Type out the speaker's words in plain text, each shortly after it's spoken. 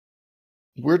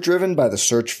We're driven by the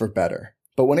search for better.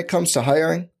 But when it comes to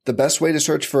hiring, the best way to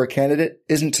search for a candidate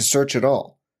isn't to search at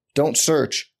all. Don't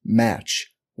search,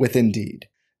 match with Indeed.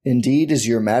 Indeed is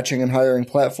your matching and hiring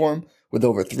platform with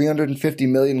over 350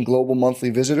 million global monthly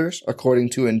visitors,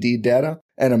 according to Indeed data,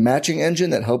 and a matching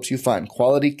engine that helps you find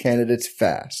quality candidates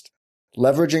fast.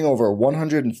 Leveraging over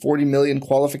 140 million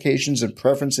qualifications and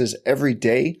preferences every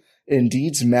day,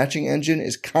 Indeed's matching engine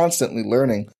is constantly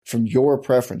learning from your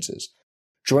preferences.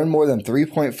 Join more than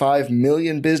 3.5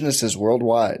 million businesses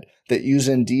worldwide that use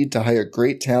Indeed to hire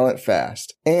great talent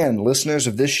fast. And listeners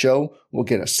of this show will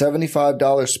get a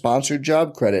 $75 sponsored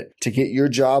job credit to get your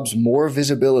jobs more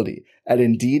visibility at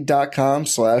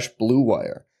Indeed.com/Blue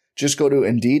Wire. Just go to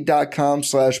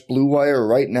Indeed.com/Blue Wire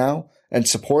right now and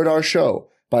support our show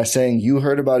by saying you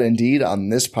heard about Indeed on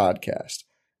this podcast.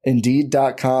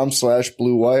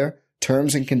 Indeed.com/Blue Wire.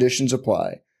 Terms and conditions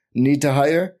apply. Need to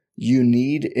hire? You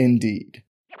need Indeed.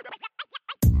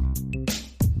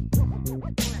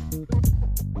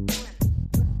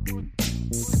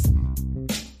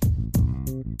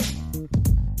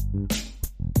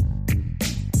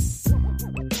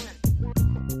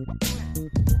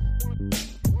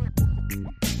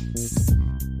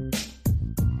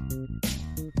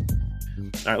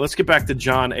 All right, let's get back to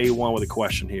John A1 with a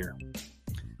question here.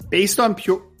 Based on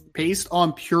pure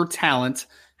talent,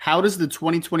 how does the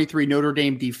 2023 Notre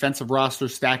Dame defensive roster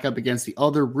stack up against the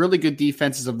other really good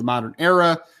defenses of the modern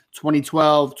era,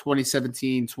 2012,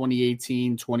 2017,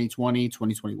 2018, 2020,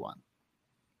 2021?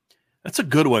 That's a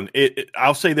good one.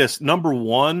 I'll say this. Number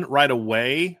one, right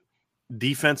away,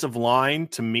 defensive line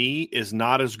to me is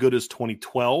not as good as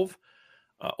 2012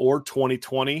 or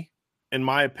 2020, in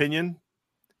my opinion.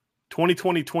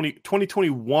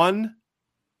 2021,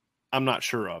 I'm not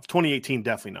sure of. 2018,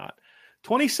 definitely not.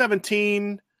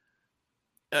 2017,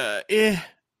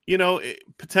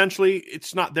 potentially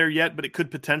it's not there yet, but it could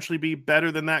potentially be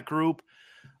better than that group.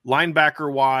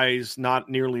 Linebacker-wise, not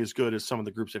nearly as good as some of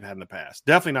the groups they've had in the past.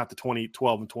 Definitely not the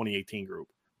 2012 and 2018 group.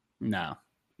 No.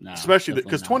 Especially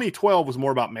because 2012 was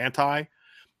more about Manti,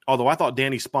 although I thought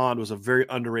Danny Spond was a very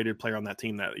underrated player on that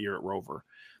team that year at Rover.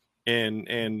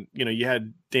 And you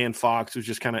had Dan Fox, who's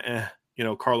just kind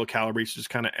of Carlo Calabrese just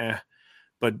kind of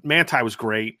but Manti was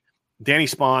great. Danny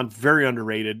Spond, very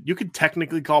underrated. You could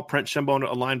technically call Brent Schimbone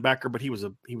a linebacker, but he was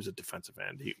a defensive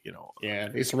end. They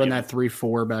used to run that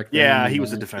 3-4 back then. Yeah, he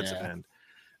was a defensive end.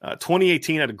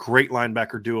 2018 had a great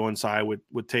linebacker duo inside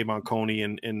with Tavon Coney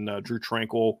and Drew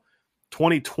Tranquill.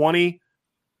 2020,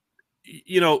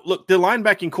 look, the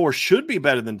linebacking core should be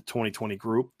better than the 2020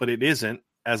 group, but it isn't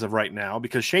as of right now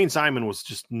because Shane Simon was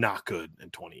just not good in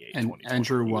 2018. And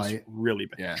Drew White. Really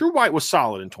bad. Yeah. Drew White was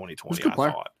solid in 2020, I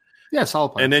thought. Yeah, solid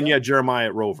player. And then you had Jeremiah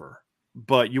at Rover.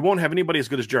 But you won't have anybody as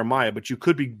good as Jeremiah, but you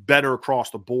could be better across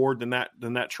the board than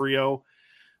that trio.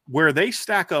 Where they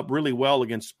stack up really well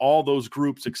against all those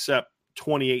groups except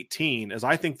 2018 is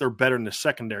I think they're better in the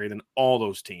secondary than all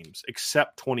those teams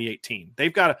except 2018.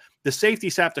 The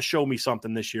safeties have to show me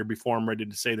something this year before I'm ready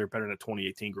to say they're better than the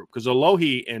 2018 group because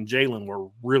Alohi and Jalen were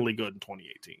really good in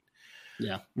 2018.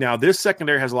 Yeah. Now this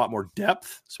secondary has a lot more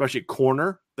depth, especially at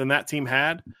corner, than that team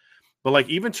had. But like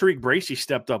even Tariq Bracy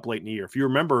stepped up late in the year. If you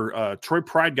remember, Troy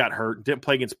Pride got hurt, didn't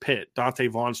play against Pitt. Dante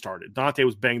Vaughn started. Dante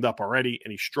was banged up already,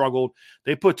 and he struggled.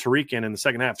 They put Tariq in the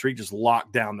second half. Tariq just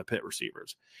locked down the Pitt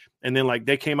receivers. And then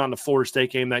they came out in the Florida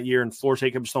State game that year, and Florida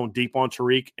State kept throwing deep on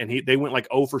Tariq, and they went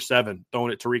 0 for 7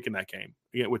 throwing at Tariq in that game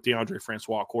with DeAndre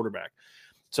Francois quarterback.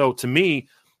 So to me,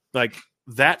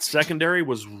 that secondary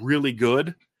was really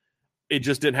good. It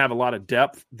just didn't have a lot of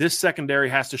depth. This secondary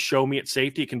has to show me at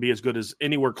safety. It can be as good as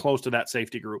anywhere close to that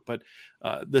safety group. But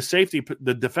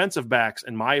the defensive backs,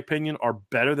 in my opinion, are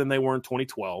better than they were in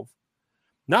 2012.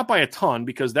 Not by a ton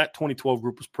because that 2012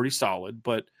 group was pretty solid.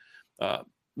 But, to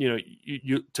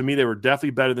me, they were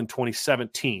definitely better than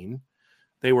 2017.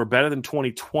 They were better than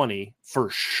 2020 for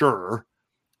sure.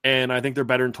 And I think they're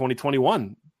better in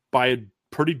 2021 by a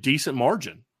pretty decent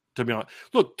margin, to be honest.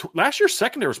 Look, last year's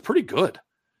secondary was pretty good.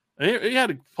 He had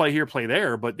to play here, play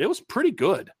there, but it was pretty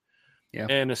good. Yeah.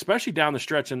 And especially down the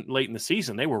stretch and late in the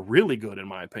season, they were really good, in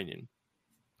my opinion.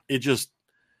 It just,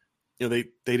 they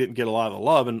didn't get a lot of the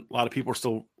love, and a lot of people are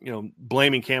still,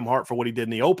 blaming Cam Hart for what he did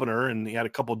in the opener, and he had a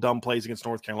couple of dumb plays against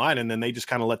North Carolina, and then they just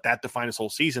kind of let that define his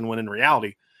whole season, when in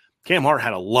reality, Cam Hart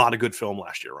had a lot of good film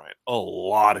last year, Ryan. A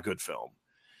lot of good film.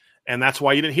 And that's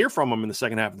why you didn't hear from him in the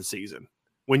second half of the season.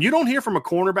 When you don't hear from a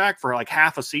cornerback for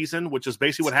half a season, which is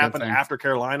basically what happened after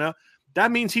Carolina,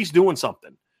 that means he's doing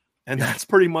something. And that's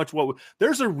pretty much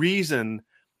there's a reason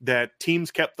that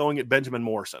teams kept throwing at Benjamin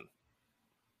Morrison.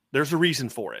 There's a reason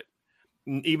for it.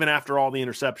 Even after all the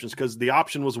interceptions, because the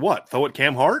option was what? Throw at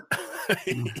Cam Hart?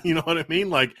 You know what I mean?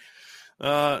 Like,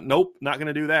 nope, not going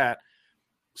to do that.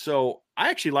 So I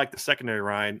actually like the secondary,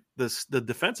 Ryan. The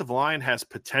defensive line has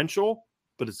potential,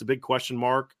 but it's a big question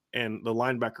mark. And the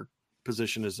linebacker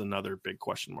position is another big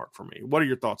question mark for me. What are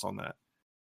your thoughts on that?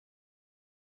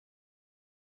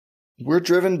 We're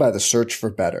driven by the search for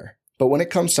better. But when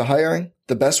it comes to hiring,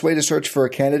 the best way to search for a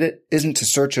candidate isn't to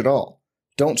search at all.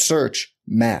 Don't search,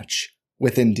 match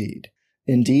with Indeed.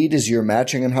 Indeed is your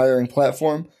matching and hiring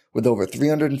platform with over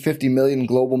 350 million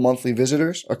global monthly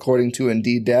visitors, according to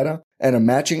Indeed data, and a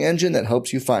matching engine that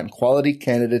helps you find quality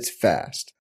candidates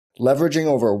fast. Leveraging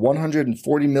over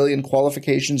 140 million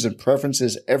qualifications and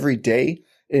preferences every day,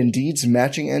 Indeed's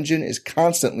matching engine is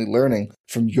constantly learning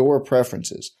from your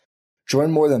preferences.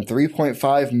 Join more than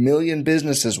 3.5 million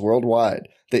businesses worldwide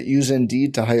that use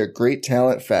Indeed to hire great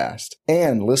talent fast.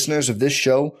 And listeners of this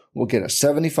show will get a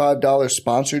 $75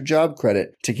 sponsored job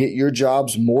credit to get your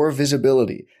jobs more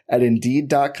visibility at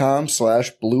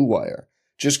Indeed.com/Blue Wire.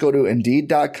 Just go to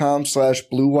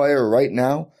Indeed.com/Blue Wire right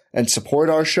now and support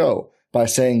our show by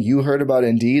saying you heard about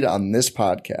Indeed on this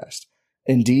podcast.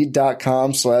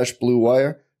 Indeed.com/Blue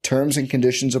Wire. Terms and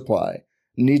conditions apply.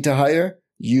 Need to hire?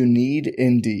 You need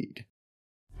Indeed.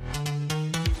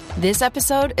 This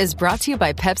episode is brought to you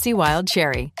by Pepsi Wild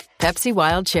Cherry. Pepsi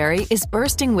Wild Cherry is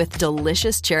bursting with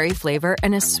delicious cherry flavor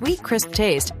and a sweet, crisp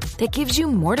taste that gives you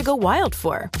more to go wild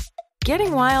for.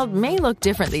 Getting wild may look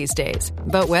different these days,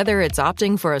 but whether it's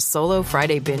opting for a solo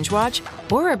Friday binge watch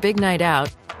or a big night out,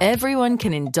 everyone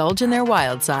can indulge in their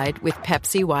wild side with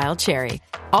Pepsi Wild Cherry.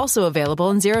 Also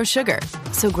available in Zero Sugar.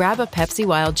 So grab a Pepsi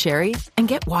Wild Cherry and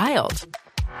get wild.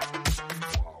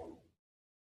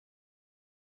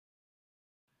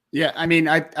 Yeah, I mean,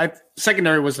 I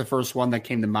secondary was the first one that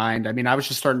came to mind. I mean, I was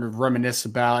just starting to reminisce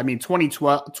about,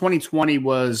 2020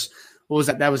 was, what was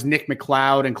that? That was Nick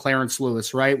McLeod and Clarence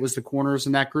Lewis, right? Was the corners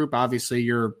in that group. Obviously,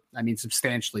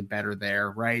 substantially better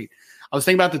there, right? I was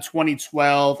thinking about the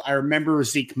 2012. I remember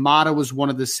Zeke Mata was one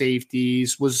of the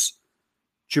safeties. Was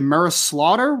Jamaris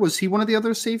Slaughter, was he one of the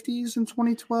other safeties in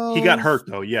 2012? He got hurt,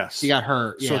 though, yes. He got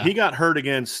hurt, yeah. So he got hurt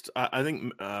against, I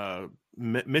think,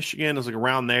 Michigan is like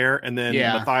around there, and then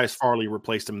Matthias Farley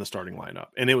replaced him in the starting lineup,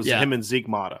 and it was him and Zeke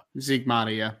Mata.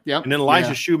 Yeah, yep. And then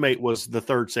Elijah Shoemate was the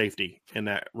third safety in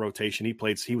that rotation.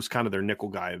 He was kind of their nickel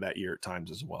guy that year at times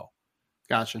as well.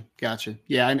 Gotcha.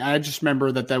 Yeah, and I just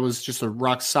remember that was just a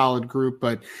rock solid group.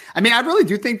 But I mean, I really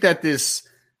do think that the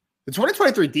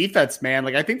 2023 defense, man,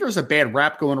 like I think there's a bad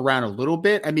rap going around a little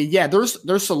bit. I mean, yeah,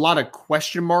 there's a lot of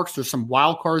question marks. There's some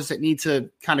wild cards that need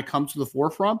to kind of come to the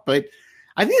forefront, but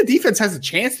I think the defense has a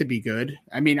chance to be good.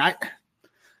 I mean,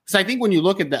 because I think when you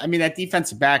look at that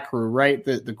defensive back crew, right,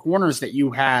 the corners that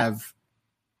you have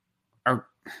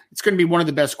it's going to be one of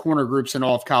the best corner groups in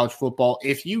all of college football.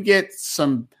 If you get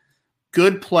some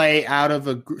good play out of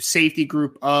a safety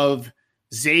group of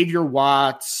Xavier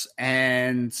Watts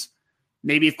and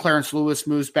maybe if Clarence Lewis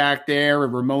moves back there, or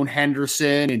Ramon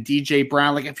Henderson and DJ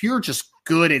Brown, like if you're just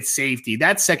good at safety,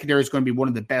 that secondary is going to be one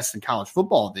of the best in college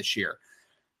football this year.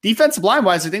 Defensive line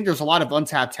wise, I think there's a lot of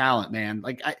untapped talent, man.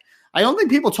 Like I don't think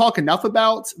people talk enough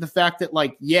about the fact that,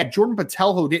 like, yeah, Jordan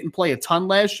Patelho didn't play a ton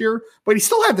last year, but he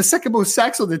still had the second most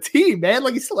sacks on the team, man.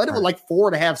 Like he still had him with like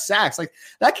 4.5 sacks. Like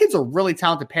that kid's a really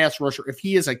talented pass rusher if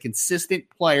he is a consistent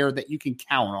player that you can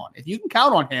count on. If you can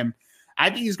count on him, I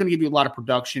think he's going to give you a lot of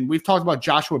production. We've talked about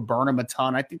Joshua Burnham a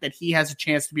ton. I think that he has a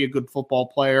chance to be a good football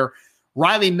player.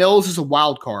 Riley Mills is a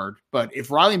wild card, but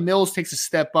if Riley Mills takes a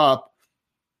step up,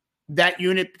 that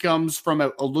unit becomes from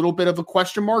a little bit of a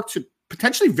question mark to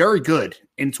potentially very good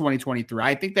in 2023.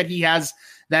 I think that he has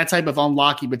that type of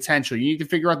unlocking potential. You need to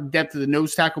figure out the depth of the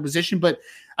nose tackle position, but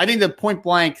I think the point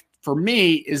blank for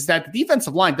me is that the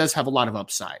defensive line does have a lot of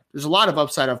upside. There's a lot of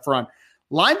upside up front.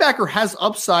 Linebacker has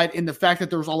upside in the fact that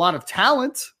there's a lot of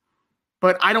talent,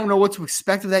 but I don't know what to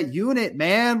expect of that unit,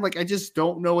 man. Like I just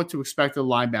don't know what to expect of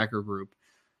the linebacker group.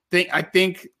 I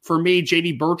think for me,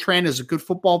 J.D. Bertrand is a good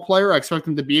football player. I expect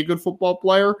him to be a good football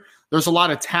player. There's a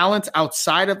lot of talent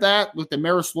outside of that with the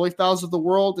Maris Loifels of the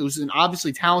world. It was an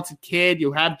obviously talented kid.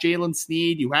 You have Jalen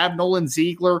Sneed. You have Nolan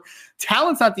Ziegler.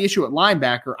 Talent's not the issue at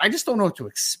linebacker. I just don't know what to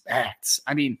expect.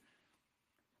 I mean,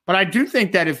 but I do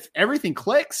think that if everything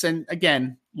clicks, and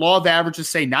again, law of averages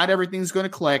say not everything's going to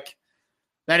click,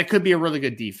 that it could be a really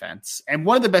good defense. And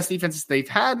one of the best defenses they've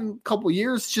had in a couple of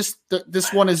years, just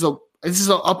this one is this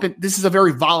is a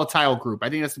very volatile group. I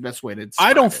think that's the best way to describe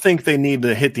I don't think they need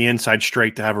to hit the inside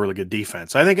straight to have a really good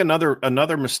defense. I think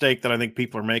another mistake that I think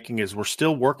people are making is we're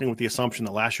still working with the assumption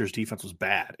that last year's defense was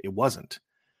bad. It wasn't.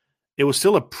 It was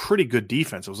still a pretty good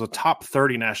defense. It was a top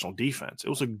 30 national defense. It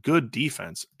was a good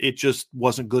defense. It just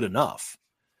wasn't good enough.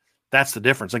 That's the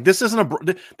difference. Like this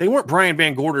isn't they weren't Brian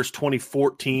Van Gorder's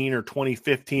 2014 or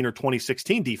 2015 or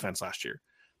 2016 defense last year.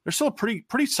 They're still a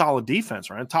pretty solid defense,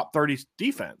 right? Top 30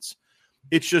 defense.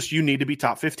 It's just you need to be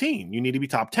top 15. You need to be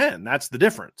top 10. That's the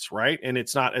difference, right? And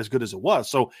it's not as good as it was.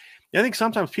 So I think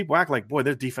sometimes people act like, boy,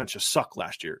 their defense just sucked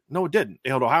last year. No, it didn't.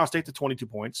 They held Ohio State to 22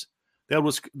 points. They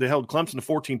held Clemson to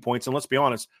 14 points. And let's be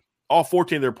honest, all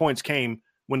 14 of their points came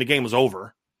when the game was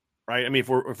over, right? I mean, if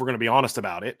we're going to be honest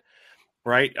about it,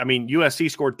 right? I mean, USC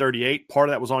scored 38. Part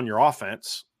of that was on your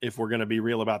offense, if we're going to be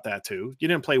real about that too. You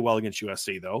didn't play well against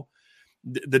USC, though.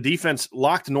 The defense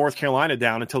locked North Carolina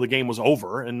down until the game was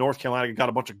over, and North Carolina got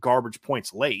a bunch of garbage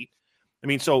points late. I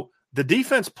mean, so the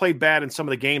defense played bad in some of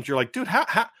the games. You're like, dude,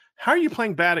 how are you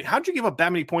playing bad? How'd you give up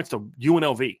that many points to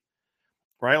UNLV?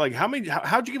 Right? Like,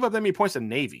 how'd you give up that many points to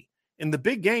Navy? In the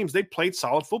big games, they played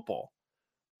solid football.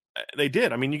 They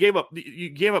did. I mean, you gave up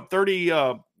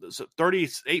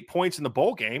 38 points in the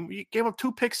bowl game. You gave up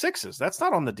 2 pick sixes. That's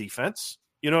not on the defense.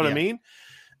 You know what I mean?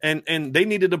 And they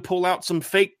needed to pull out some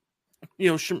fake,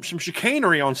 some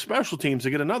chicanery on special teams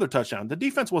to get another touchdown. The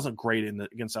defense wasn't great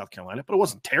against South Carolina, but it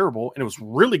wasn't terrible, and it was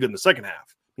really good in the second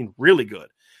half. I mean, really good.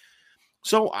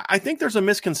 So I think there's a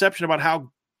misconception about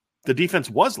how the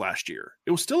defense was last year.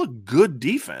 It was still a good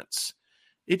defense.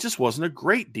 It just wasn't a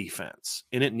great defense,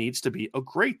 and it needs to be a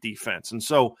great defense. And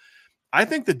so I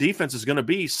think the defense is going to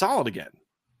be solid again.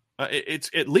 It's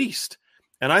at least.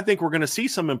 And I think we're going to see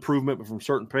some improvement from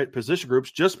certain position groups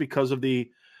just because of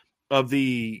the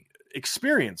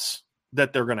experience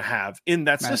that they're going to have in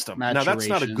that system. Now, that's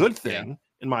not a good thing,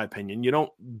 in my opinion. You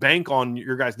don't bank on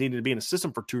your guys needing to be in a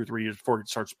system for 2 or 3 years before it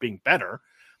starts being better.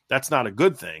 That's not a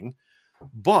good thing,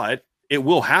 but it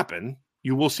will happen.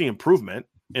 You will see improvement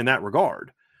in that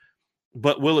regard.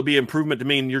 But will it be improvement to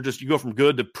mean you go from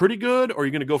good to pretty good, or are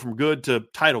you going to go from good to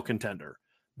title contender?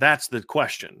 That's the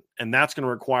question. And that's going to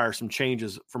require some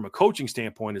changes from a coaching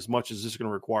standpoint as much as it's going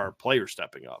to require players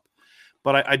stepping up.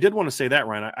 But I did want to say that,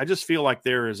 Ryan. I just feel like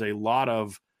there is a lot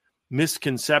of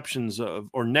misconceptions or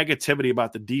negativity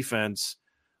about the defense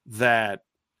that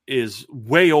is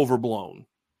way overblown,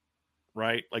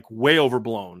 right? Like way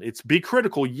overblown. It's be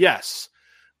critical, yes.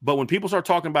 But when people start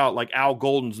talking about like Al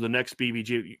Golden's the next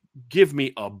BBG, give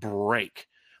me a break.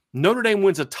 Notre Dame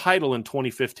wins a title in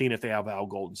 2015 if they have Al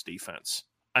Golden's defense,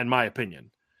 in my opinion.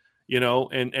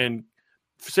 And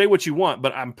say what you want,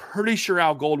 but I'm pretty sure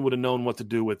Al Golden would have known what to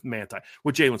do with Manti,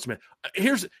 with Jalen Smith.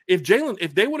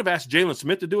 If they would have asked Jalen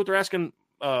Smith to do what they're asking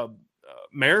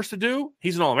Maris to do,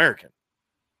 he's an All-American.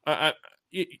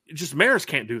 Just Maris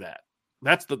can't do that.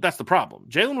 That's the problem.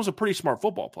 Jalen was a pretty smart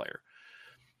football player.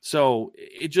 So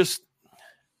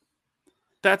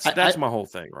that's my whole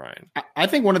thing, Ryan. I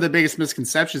think one of the biggest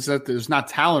misconceptions is that there's not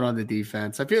talent on the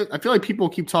defense. I feel like people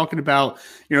keep talking about,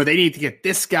 they need to get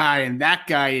this guy and that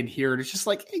guy in here. And it's just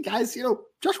like, hey guys,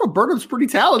 Joshua Burnham's pretty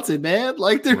talented, man.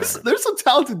 Like there's some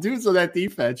talented dudes on that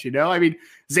defense, I mean,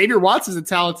 Xavier Watts is a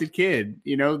talented kid,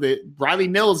 Riley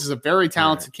Mills is a very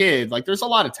talented kid. Like there's a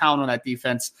lot of talent on that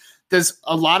defense. Does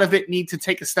a lot of it need to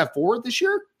take a step forward this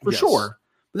year? For sure.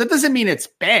 But that doesn't mean it's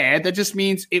bad. That just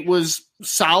means it was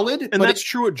solid. And that's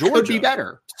true at Georgia. It could be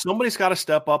better. Somebody's got to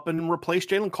step up and replace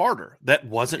Jalen Carter. That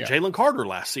wasn't Jalen Carter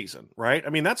last season, right? I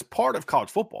mean, that's part of college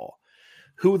football.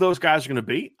 Who those guys are going to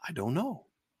be, I don't know.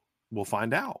 We'll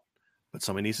find out. But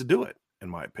somebody needs to do it, in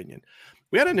my opinion.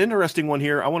 We had an interesting one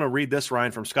here. I want to read this,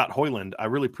 Ryan, from Scott Hoyland. I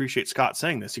really appreciate Scott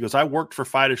saying this. He goes, I worked for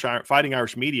Fighting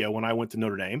Irish Media when I went to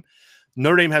Notre Dame.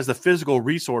 Notre Dame has the physical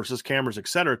resources, cameras, et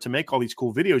cetera, to make all these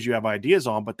cool videos you have ideas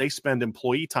on, but they spend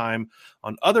employee time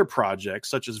on other projects,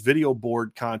 such as video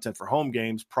board content for home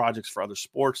games, projects for other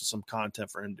sports, and some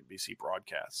content for NBC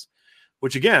broadcasts,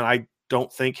 which, again, I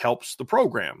don't think helps the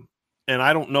program. And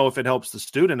I don't know if it helps the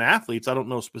student athletes. I don't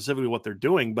know specifically what they're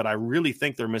doing, but I really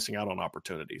think they're missing out on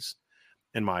opportunities,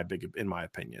 in my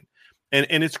opinion.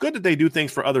 And it's good that they do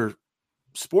things for other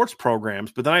sports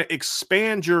programs, but then I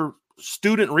expand your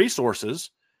student resources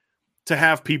to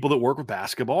have people that work with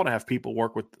basketball, to have people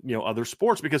work with other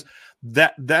sports, because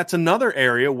that's another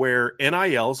area where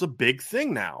NIL is a big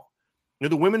thing now.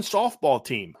 The women's softball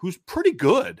team, who's pretty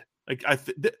good. Like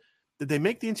did they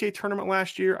make the NCAA tournament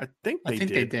last year? I think they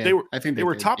did. They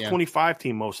were a top 25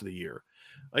 team most of the year.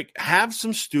 Like, have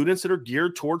some students that are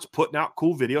geared towards putting out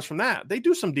cool videos from that. They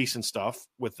do some decent stuff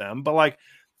with them, but like,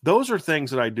 those are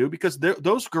things that I do because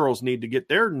those girls need to get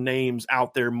their names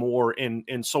out there more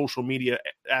in social media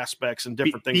aspects and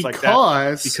different things like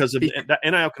that. Because that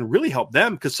NIL can really help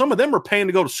them, because some of them are paying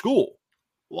to go to school.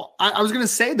 Well, I was going to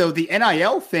say, though, the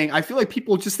NIL thing, I feel like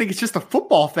people just think it's just a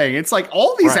football thing. It's like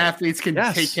all these athletes can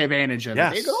take advantage of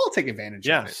it. They can all take advantage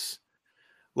of it.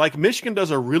 Like Michigan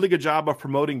does a really good job of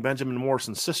promoting Benjamin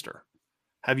Morrison's sister.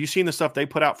 Have you seen the stuff they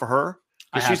put out for her?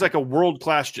 She's like a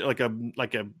world-class, like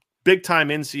a big-time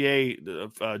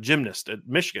NCAA gymnast at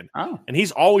Michigan. Oh. And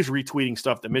he's always retweeting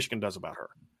stuff that Michigan does about her.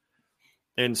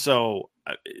 And so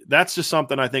that's just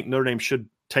something I think Notre Dame should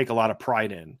take a lot of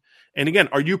pride in. And again,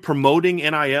 are you promoting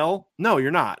NIL? No,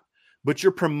 you're not. But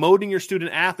you're promoting your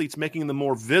student athletes, making them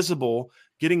more visible,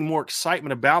 getting more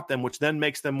excitement about them, which then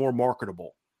makes them more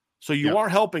marketable. So you are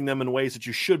helping them in ways that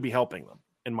you should be helping them,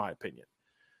 in my opinion.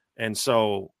 And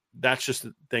so that's just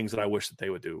the things that I wish that they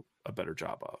would do a better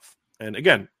job of. And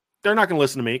again, they're not going to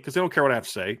listen to me because they don't care what I have to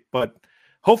say. But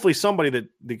hopefully somebody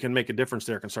that can make a difference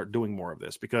there can start doing more of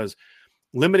this, because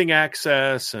limiting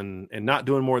access and not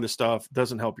doing more of this stuff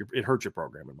doesn't help you. It hurts your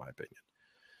program, in my opinion.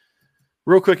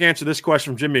 Real quick answer this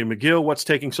question from Jimmy McGill. What's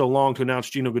taking so long to announce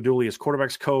Gino Guidugli as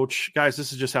quarterback's coach? Guys,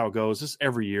 this is just how it goes. This is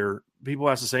every year. People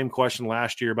asked the same question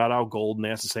last year about Al Golden.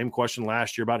 They asked the same question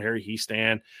last year about Harry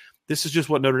Hiestand. This is just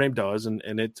what Notre Dame does, and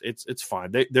it's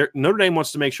fine. Notre Dame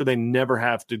wants to make sure they never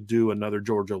have to do another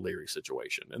George O'Leary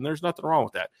situation, and there's nothing wrong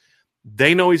with that.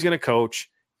 They know he's going to coach.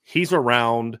 He's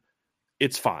around.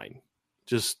 It's fine.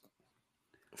 Just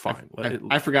fine.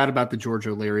 I forgot about the George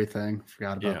O'Leary thing.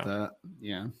 Forgot about that.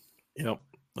 Yeah.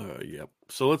 Yep.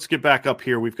 So let's get back up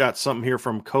here. We've got something here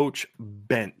from Coach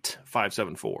Bent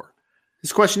 574.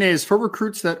 This question is, for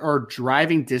recruits that are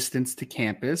driving distance to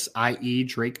campus, i.e.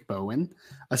 Drake Bowen,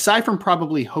 aside from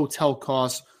probably hotel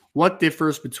costs, what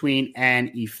differs between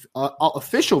an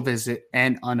official visit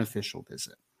and unofficial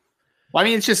visit? Well, I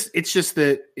mean, it's just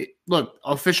look,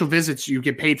 official visits, you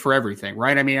get paid for everything,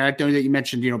 right? I mean, I know that you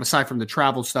mentioned, aside from the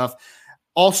travel stuff,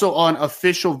 also on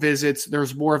official visits,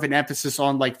 there's more of an emphasis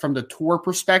on, like, from the tour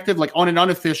perspective. Like on an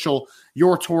unofficial,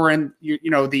 you're touring,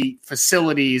 the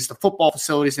facilities, the football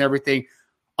facilities and everything.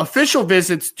 Official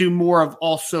visits do more of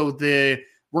also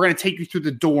we're going to take you through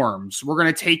the dorms. We're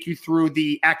going to take you through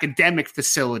the academic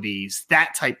facilities,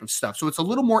 that type of stuff. So it's a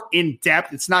little more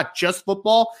in-depth. It's not just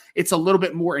football. It's a little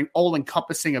bit more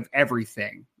all-encompassing of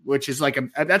everything, which is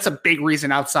that's a big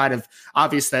reason outside of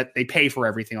obvious that they pay for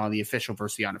everything on the official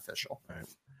versus the unofficial. Right.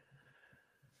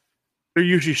 They're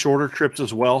usually shorter trips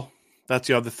as well. That's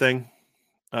the other thing.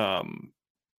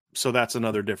 So that's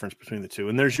another difference between the two.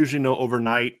 And there's usually no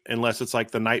overnight unless it's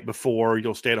like the night before.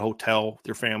 You'll stay at a hotel with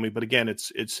your family. But again,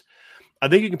 it's I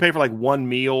think you can pay for like one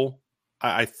meal,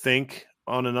 I think,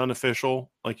 on an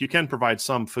unofficial. Like you can provide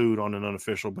some food on an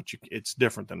unofficial, but it's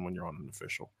different than when you're on an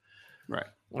official. Right.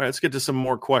 All right, let's get to some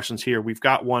more questions here. We've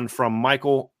got one from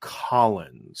Michael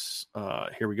Collins.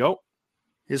 Here we go.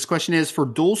 His question is, for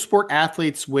dual sport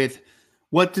athletes, with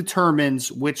what determines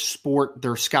which sport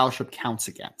their scholarship counts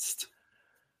against?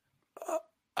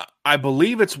 I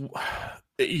believe it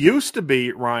used to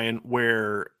be, Ryan,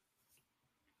 where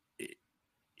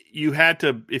you had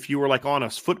to, if you were like on a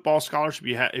football scholarship,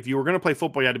 if you were going to play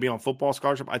football, you had to be on football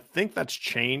scholarship. I think that's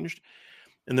changed.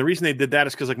 And the reason they did that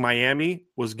is because like Miami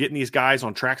was getting these guys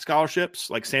on track scholarships.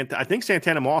 Like I think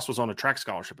Santana Moss was on a track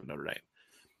scholarship at Notre Dame,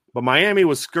 but Miami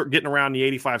was getting around the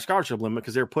 85 scholarship limit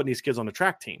because they were putting these kids on the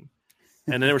track team.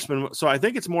 And then they were spending. So I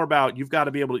think it's more about you've got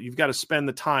to spend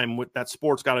the time with that.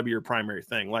 Sport's got to be your primary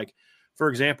thing. Like, for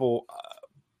example,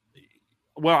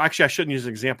 well, actually I shouldn't use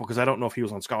an example because I don't know if he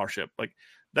was on scholarship. Like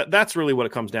that's really what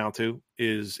it comes down to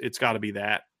is it's got to be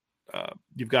that.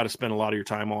 You've got to spend a lot of your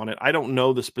time on it. I don't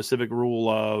know the specific rule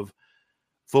of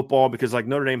football because like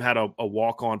Notre Dame had a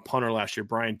walk-on punter last year,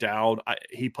 Brian Dowd.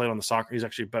 He played on the soccer. He's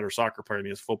actually a better soccer player than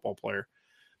he is a football player.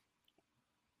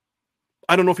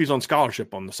 I don't know if he's on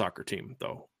scholarship on the soccer team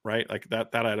though, right? Like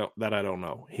that I don't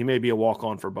know. He may be a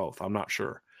walk-on for both. I'm not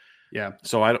sure. Yeah.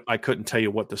 So I couldn't tell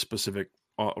you what the specific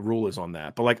rule is on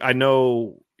that. But like I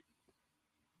know,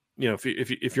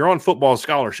 if you're on football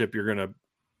scholarship, you're gonna.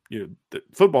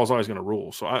 Football is always going to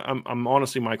rule. So I'm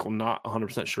honestly, Michael, not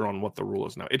 100% sure on what the rule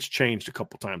is now. It's changed a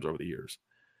couple times over the years.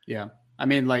 Yeah.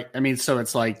 So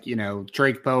it's like,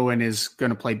 Drake Bowen is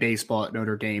going to play baseball at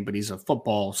Notre Dame, but he's a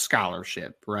football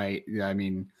scholarship, right? I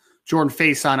mean, Jordan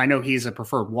Faison, I know he's a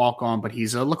preferred walk-on, but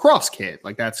he's a lacrosse kid.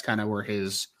 Like that's kind of where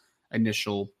his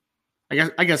initial,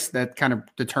 I guess that kind of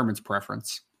determines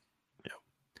preference.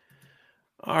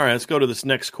 All right, let's go to this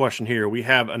next question here. We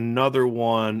have another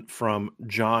one from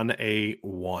John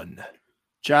A1.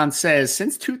 John says,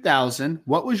 since 2000,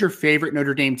 what was your favorite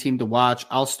Notre Dame team to watch?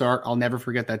 I'll start. I'll never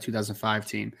forget that 2005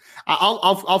 team.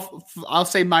 I'll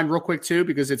say mine real quick too,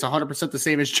 because it's 100% the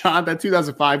same as John. That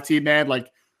 2005 team, man,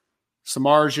 like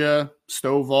Samardzija,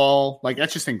 Stovall, like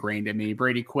that's just ingrained in me.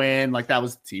 Brady Quinn, like that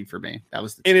was the team for me. That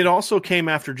was the team. And it also came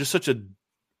after just such a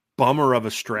bummer of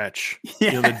a stretch.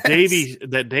 Yes.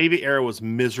 The Davey era was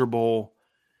miserable.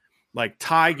 Like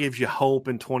Ty gives you hope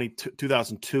in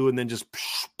 2002 and then just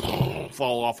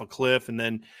fall off a cliff. And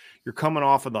then you're coming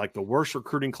off of like the worst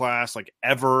recruiting class like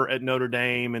ever at Notre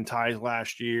Dame in Ty's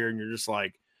last year. And you're just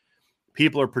like,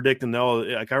 people are predicting though.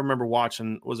 Like I remember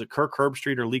watching, was it Kirk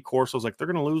Herbstreit or Lee Corso's like, they're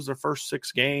going to lose their first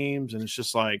 6 games. And it's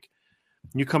just like,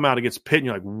 you come out against Pitt and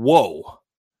you're like, whoa.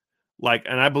 Like,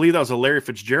 and I believe that was a Larry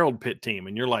Fitzgerald Pitt team.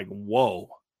 And you're like, whoa,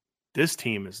 this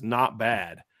team is not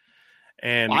bad.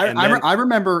 And I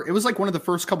remember it was like one of the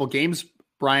first couple games,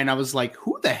 Brian. I was like,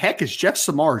 "Who the heck is Jeff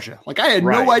Samardzija?" Like, I had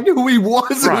no idea who he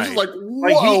was. Right. It was just like,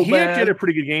 "Whoa, like he man!" had a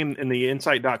pretty good game in the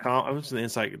Insight.com. I was in the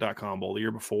Insight.com Bowl the year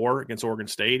before against Oregon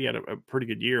State. He had a pretty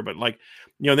good year, but like,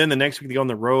 then the next week they go on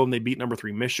the road and they beat number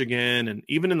 3 Michigan, and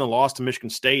even in the loss to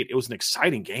Michigan State, it was an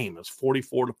exciting game. It was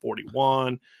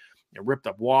 44-41. They ripped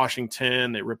up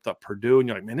Washington. They ripped up Purdue, and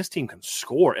you're like, man, this team can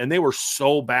score. And they were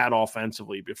so bad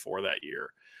offensively before that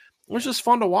year. It was just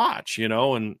fun to watch,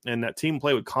 and that team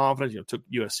played with confidence, took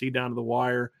USC down to the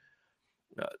wire.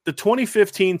 The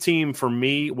 2015 team for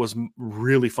me was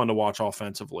really fun to watch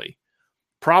offensively.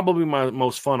 Probably my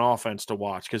most fun offense to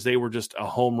watch because they were just a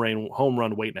home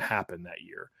run waiting to happen that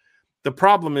year. The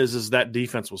problem is that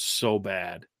defense was so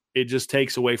bad. It just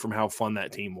takes away from how fun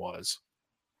that team was.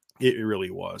 It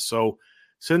really was. So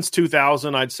since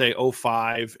 2000, I'd say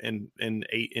 05 and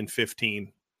 8 and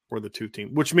 15. Were the 2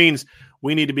 teams, which means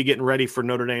we need to be getting ready for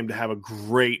Notre Dame to have a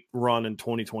great run in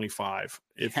 2025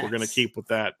 if we're going to keep with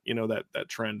that, that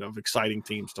trend of exciting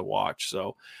teams to watch.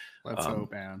 So let's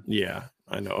hope, man. Yeah,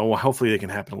 I know. Well, hopefully they can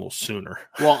happen a little sooner.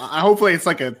 Well, hopefully it's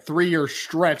like a 3-year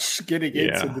stretch getting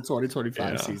into the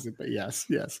 2025 season. But yes.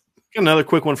 Another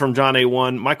quick one from John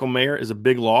A1. Michael Mayer is a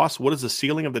big loss. What is the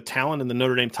ceiling of the talent in the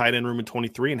Notre Dame tight end room in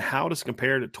 23, and how does it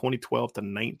compare to 2012 to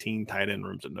 19 tight end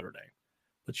rooms at Notre Dame?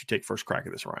 Let you take first crack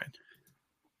at this, Ryan.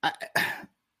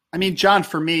 I mean, John,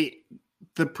 for me,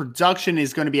 the production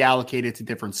is going to be allocated to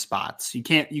different spots. You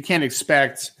can't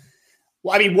expect.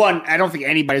 Well, I mean, I don't think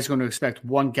anybody's going to expect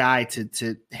one guy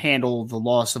to handle the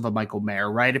loss of a Michael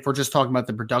Mayer, right? If we're just talking about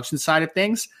the production side of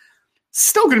things,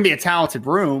 still going to be a talented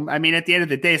room. I mean, at the end of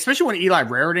the day, especially when Eli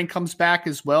Raritan comes back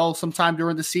as well sometime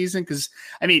during the season, because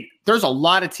I mean, there's a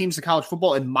lot of teams in college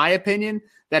football, in my opinion,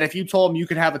 that if you told them you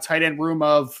could have a tight end room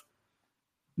of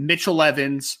Mitchell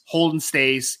Evans, Holden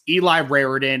Stace, Eli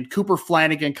Raritan, Cooper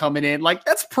Flanagan coming in. Like,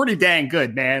 that's pretty dang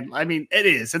good, man. I mean, it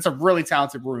is. It's a really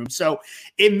talented room. So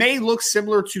it may look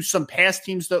similar to some past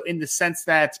teams, though, in the sense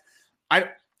that I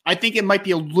think it might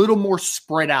be a little more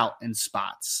spread out in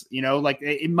spots. Like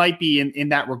it might be in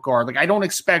that regard. Like, I don't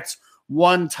expect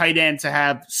one tight end to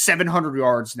have 700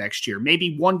 yards next year.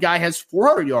 Maybe one guy has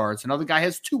 400 yards. Another guy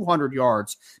has 200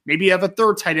 yards. Maybe you have a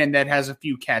third tight end that has a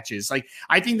few catches. Like,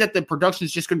 I think that the production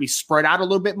is just going to be spread out a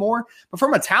little bit more. But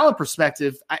from a talent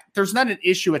perspective, there's not an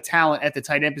issue of talent at the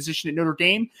tight end position at Notre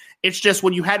Dame. It's just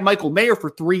when you had Michael Mayer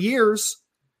for 3 years,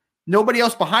 nobody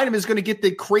else behind him is going to get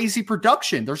the crazy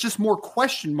production. There's just more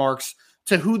question marks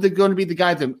to who they're going to be the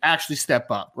guy to actually step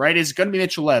up, right? Is it going to be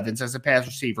Mitchell Evans as a pass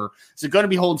receiver? Is it going to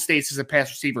be Holden Stace as a pass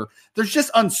receiver? There's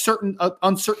just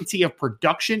uncertainty of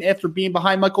production after being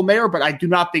behind Michael Mayer, but I do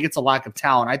not think it's a lack of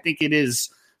talent. I think it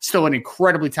is still an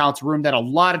incredibly talented room that a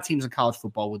lot of teams in college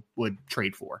football would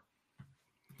trade for.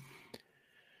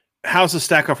 How's the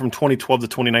stack up from 2012 to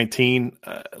 2019?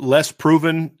 Less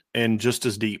proven and just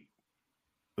as deep.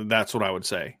 That's what I would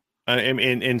say.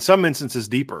 In some instances,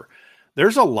 deeper.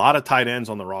 There's a lot of tight ends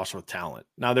on the roster with talent.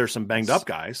 Now, there's some banged up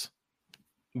guys,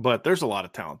 but there's a lot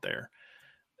of talent there.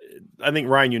 I think,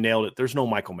 Ryan, you nailed it. There's no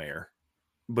Michael Mayer.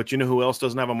 But you know who else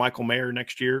doesn't have a Michael Mayer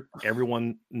next year?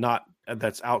 Everyone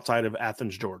that's outside of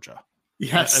Athens, Georgia.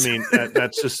 Yes. I mean,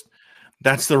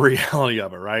 that's the reality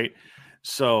of it, right?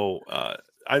 So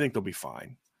I think they'll be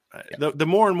fine. The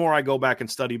more and more I go back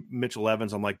and study Mitchell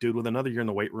Evans, I'm like, dude, with another year in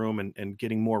the weight room and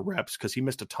getting more reps, because he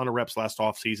missed a ton of reps last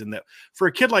offseason, that for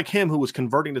a kid like him who was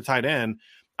converting to tight end,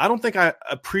 I don't think I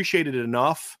appreciated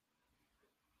enough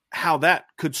how that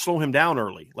could slow him down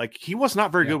early. Like, he was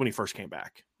not very good when he first came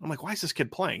back. I'm like, why is this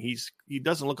kid playing? He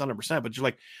doesn't look 100%, but you're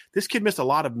like, this kid missed a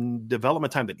lot of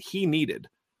development time that he needed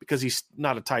because he's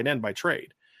not a tight end by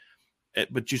trade.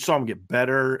 But you saw him get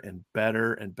better and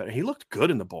better and better. He looked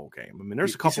good in the bowl game. I mean,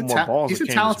 there's a couple more balls. He's a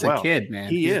talented kid, man.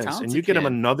 He is. And you get him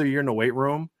another year in the weight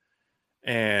room,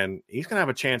 and he's going to have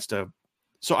a chance to.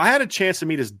 So I had a chance to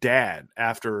meet his dad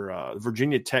after the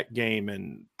Virginia Tech game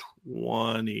in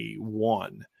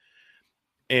 21.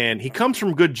 And he comes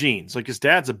from good genes. Like, his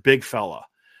dad's a big fella.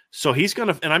 So he's going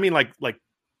to, and I mean, like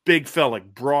big fella,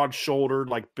 like broad shouldered,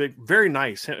 like big, very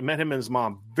nice. I met him and his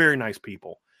mom, very nice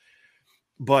people.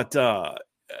 But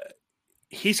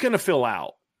he's going to fill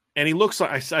out. And he looks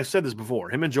like, I said this before,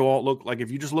 him and Joe Alt look like, if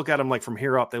you just look at them like from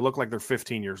here up, they look like they're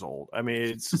 15 years old. I mean,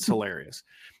 it's hilarious.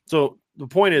 So the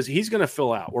point is, he's going to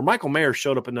fill out. Where Michael Mayer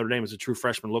showed up at Notre Dame as a true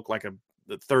freshman, looked like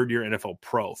the third-year NFL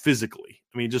pro physically.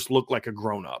 I mean, he just looked like a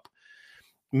grown-up.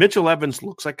 Mitchell Evans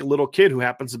looks like a little kid who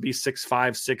happens to be 6'5",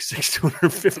 6'6",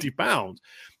 250 pounds.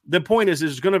 The point is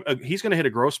he's going to hit a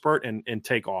growth spurt and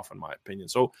take off, in my opinion.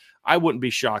 So I wouldn't be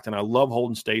shocked, and I love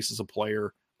Holden Stace as a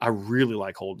player. I really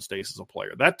like Holden Stace as a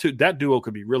player. That duo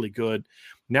could be really good.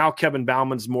 Now Kevin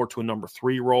Bauman's more to a number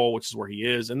 3 role, which is where he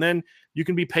is. And then you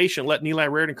can be patient, let Eli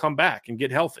Raridan come back and get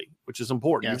healthy, which is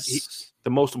important. Yes. The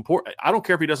most important. I don't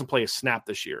care if he doesn't play a snap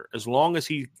this year. As long as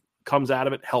he comes out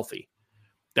of it healthy,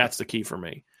 that's the key for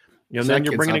me. Then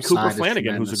you're bringing in Cooper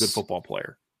Flanagan, who's a good football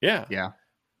player. Yeah. Yeah.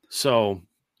 So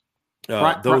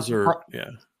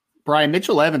Brian,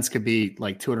 Mitchell Evans could be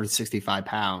like 265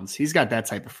 pounds. He's got that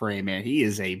type of frame, man. He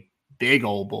is a big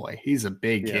old boy. He's a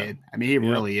big kid. I mean, he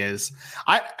really is.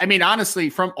 I mean,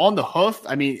 honestly, from on the hoof,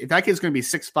 I mean, if that kid's going to be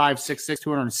 6'5", 6'6",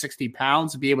 260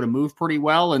 pounds, and be able to move pretty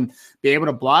well and be able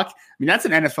to block, I mean, that's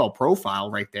an NFL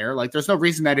profile right there. Like, there's no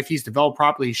reason that if he's developed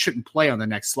properly, he shouldn't play on the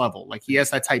next level. Like, he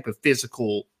has that type of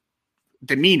physical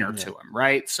demeanor to him,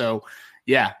 right? So,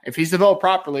 yeah, if he's developed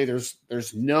properly, there's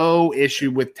no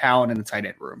issue with talent in the tight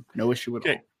end room. No issue at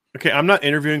all. Okay, I'm not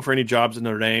interviewing for any jobs in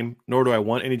Notre Dame, nor do I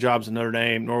want any jobs in Notre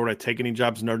Dame, nor would I take any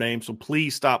jobs in Notre Dame. So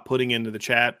please stop putting into the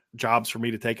chat jobs for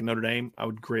me to take in Notre Dame. I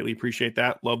would greatly appreciate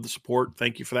that. Love the support.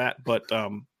 Thank you for that. But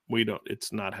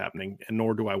it's not happening, and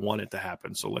nor do I want it to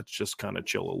happen. So let's just kind of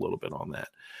chill a little bit on that.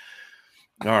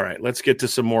 All right, let's get to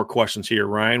some more questions here,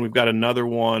 Ryan. We've got another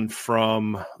one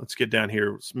let's get down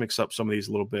here. Let's mix up some of these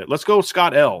a little bit. Let's go with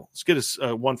Scott L. Let's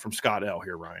get one from Scott L.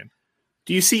 here, Ryan.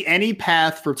 Do you see any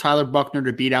path for Tyler Buchner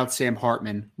to beat out Sam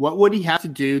Hartman? What would he have to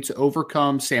do to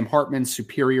overcome Sam Hartman's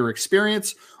superior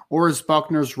experience, or is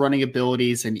Buchner's running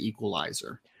abilities an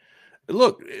equalizer?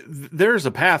 Look, there's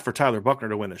a path for Tyler Buchner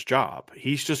to win this job.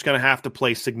 He's just going to have to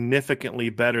play significantly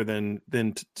better than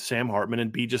Sam Hartman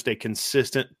and be just a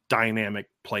consistent, dynamic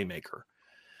playmaker.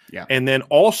 Yeah. And then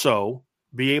also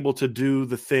be able to do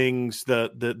the things,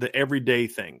 the everyday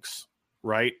things,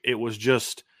 right? It was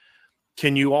just,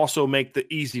 can you also make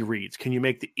the easy reads? Can you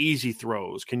make the easy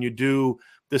throws? Can you do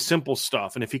the simple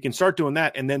stuff? And if he can start doing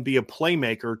that and then be a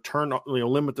playmaker,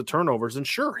 limit the turnovers, and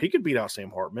sure, he could beat out Sam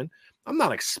Hartman. I'm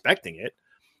not expecting it,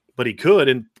 but he could.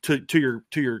 And to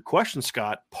your question,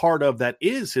 Scott, part of that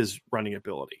is his running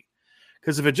ability.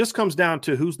 Because if it just comes down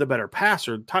to who's the better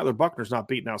passer, Tyler Buchner's not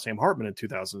beating out Sam Hartman in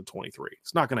 2023.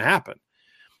 It's not going to happen.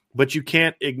 But you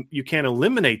can't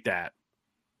eliminate that,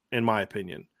 in my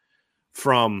opinion,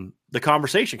 from the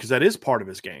conversation, because that is part of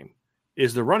his game,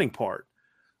 is the running part.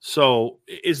 So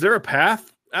is there a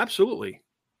path? Absolutely.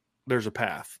 There's a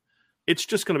path. It's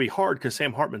just going to be hard because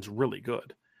Sam Hartman's really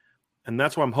good. And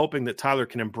that's why I'm hoping that Tyler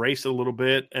can embrace it a little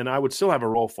bit, and I would still have a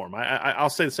role for him.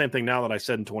 I'll say the same thing now that I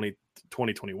said in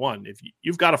 2021. If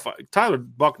you've got to – Tyler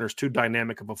Buchner's too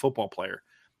dynamic of a football player,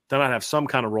 then I'd have some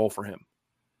kind of role for him.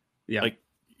 Yeah. Like,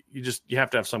 you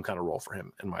have to have some kind of role for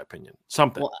him, in my opinion.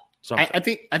 Something. Well, I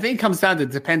think it comes down to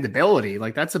dependability.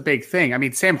 Like, that's a big thing. I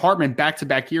mean, Sam Hartman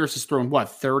back-to-back years has thrown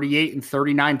 38 and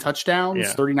 39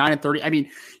 touchdowns, 39 and 30. I mean,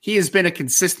 he has been a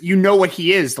consistent. You know what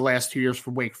he is the last 2 years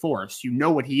for Wake Forest. You know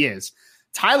what he is.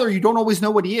 Tyler, you don't always know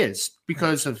what he is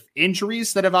because of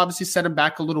injuries that have obviously set him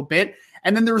back a little bit.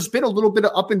 And then there's been a little bit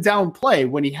of up and down play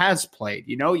when he has played.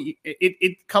 You know,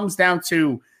 it comes down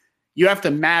to you have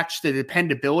to match the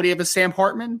dependability of a Sam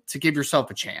Hartman to give yourself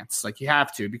a chance. Like, you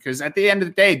have to, because at the end of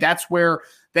the day, that's where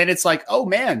then it's like, oh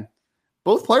man,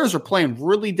 both players are playing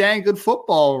really dang good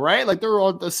football, right? Like, they're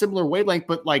all a similar wavelength,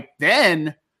 but like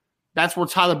then that's where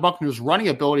Tyler Buchner's running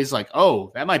ability is like,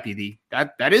 oh, that might be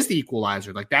that is the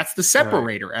equalizer. Like, that's the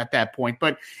separator at that point.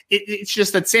 But it's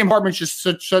just that Sam Hartman's just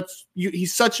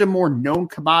he's such a more known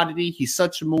commodity. He's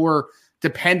such a more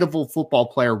dependable football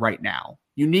player right now.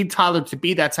 You need Tyler to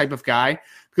be that type of guy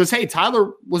because, hey,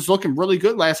 Tyler was looking really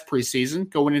good last preseason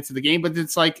going into the game, but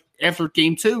it's like after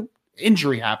game 2,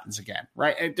 injury happens again,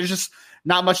 right? There's just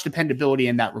not much dependability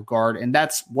in that regard, and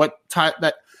that's what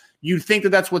that you think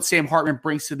that's what Sam Hartman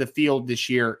brings to the field this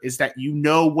year is that you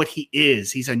know what he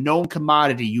is. He's a known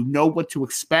commodity. You know what to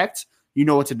expect. You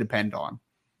know what to depend on.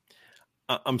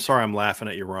 I'm sorry I'm laughing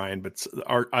at you, Ryan, but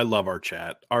I love our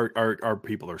chat. Our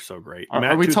people are so great.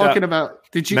 Are we talking about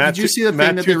 – did you see the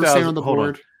thing that they were saying on the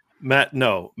board? Matt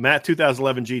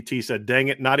 2011 GT said, dang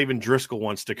it, not even Driscoll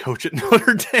wants to coach at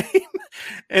Notre Dame.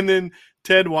 And then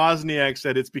Ted Wozniak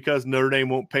said it's because Notre Dame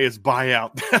won't pay his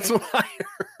buyout. That's what I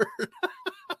heard.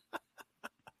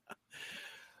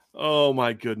 Oh,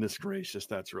 my goodness gracious.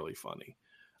 That's really funny.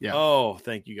 Yeah. Oh,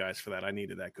 thank you guys for that. I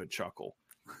needed that good chuckle.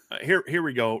 Here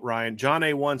we go, Ryan. John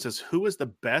A1 says, who is the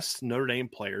best Notre Dame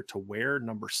player to wear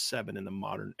number 7 in the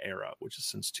modern era, which is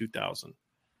since 2000?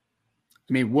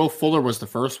 I mean, Will Fuller was the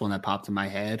first one that popped in my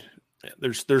head.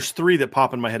 There's 3 that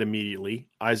pop in my head immediately: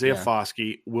 Isaiah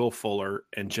Foskey, Will Fuller,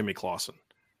 and Jimmy Clausen.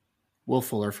 Will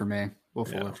Fuller for me.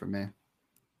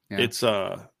 Yeah. It's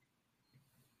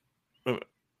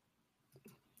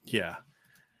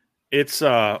It's wait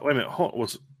a minute.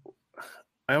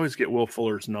 I always get Will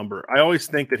Fuller's number. I always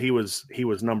think that he was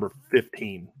number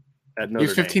 15 at Notre Dame. He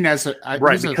was 15 as a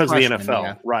right, because of the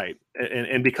NFL, right,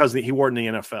 and because he wore it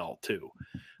in the NFL too.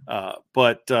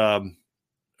 But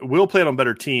Will played on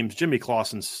better teams. Jimmy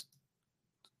Clausen's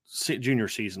junior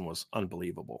season was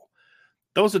unbelievable.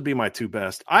 Those would be my 2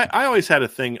 best. I always had a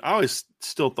thing. I always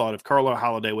still thought if Carlisle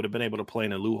Holiday would have been able to play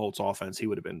in a Lou Holtz offense, he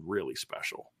would have been really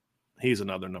special. He's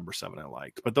another number 7 I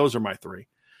liked. But those are my 3.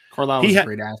 Carlisle was a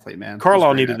great athlete, man.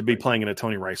 Carlisle needed to be playing in a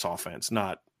Tony Rice offense,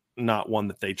 not one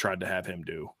that they tried to have him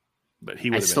do. But he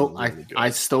would have been really good. I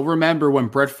still remember when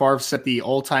Brett Favre set the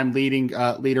all-time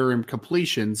leader in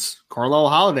completions. Carlisle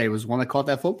Holiday was one that caught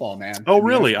that football, man. Oh,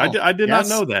 really? I did not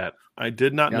know that. I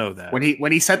did not know that.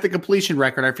 When he set the completion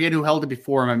record, I forget who held it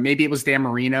before him. Maybe it was Dan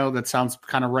Marino. That sounds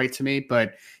kind of right to me.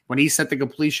 But when he set the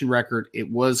completion record, it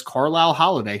was Carlisle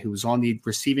Holiday who was on the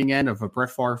receiving end of a Brett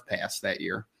Favre pass that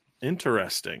year.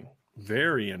 Interesting.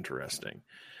 Very interesting.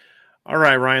 All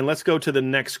right, Ryan, let's go to the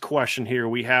next question here.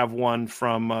 We have one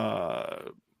from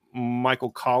Michael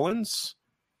Collins.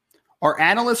 Are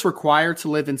analysts required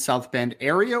to live in South Bend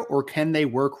area, or can they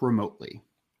work remotely?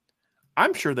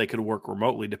 I'm sure they could work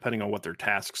remotely depending on what their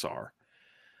tasks are.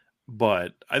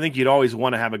 But I think you'd always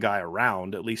want to have a guy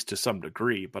around, at least to some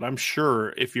degree. But I'm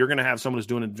sure if you're going to have someone who's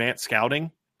doing advanced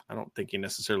scouting, I don't think he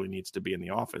necessarily needs to be in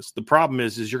the office. The problem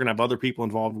is you're going to have other people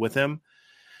involved with him.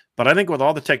 But I think with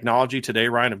all the technology today,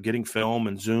 Ryan, of getting film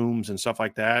and Zooms and stuff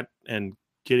like that, and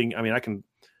I can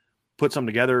put something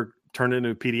together, turn it into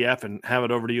a PDF and have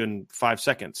it over to you in 5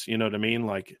 seconds. You know what I mean?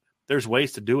 Like, there's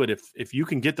ways to do it. If you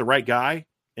can get the right guy,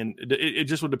 and it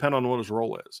just would depend on what his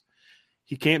role is.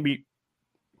 He can't be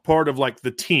part of like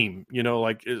the team,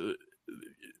 like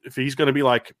if he's going to be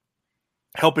like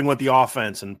helping with the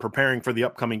offense and preparing for the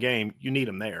upcoming game, you need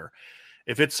him there.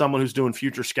 If it's someone who's doing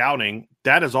future scouting,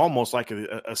 that is almost like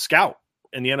a scout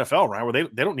in the NFL, right? Where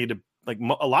they don't need to, like,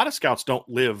 a lot of scouts don't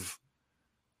live.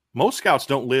 Most scouts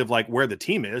don't live like where the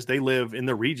team is. They live in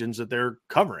the regions that they're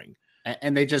covering.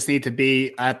 And they just need to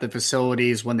be at the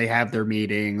facilities when they have their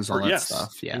meetings, all that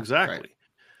stuff. Yeah, exactly. Right.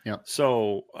 Yeah.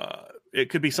 So it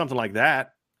could be something like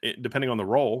that, depending on the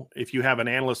role. If you have an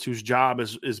analyst whose job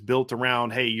is built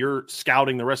around, hey, you're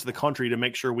scouting the rest of the country to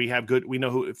make sure we know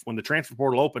who, when the transfer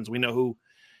portal opens, we know who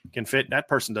can fit. That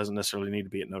person doesn't necessarily need to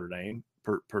be at Notre Dame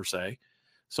per se.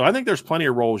 So I think there's plenty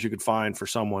of roles you could find for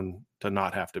someone to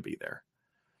not have to be there.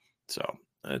 So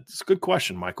it's a good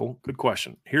question, Michael. Good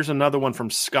question. Here's another one from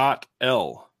Scott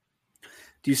L.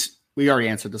 We already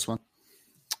answered this one.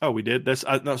 Oh, we did? No,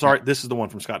 sorry. Yeah. This is the one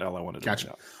from Scott L. I wanted to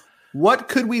Gotcha. What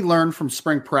could we learn from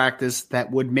spring practice that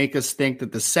would make us think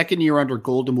that the second year under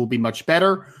Golden will be much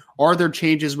better? Are there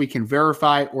changes we can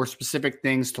verify or specific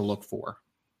things to look for?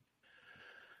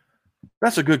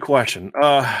 That's a good question.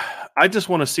 I just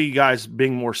want to see guys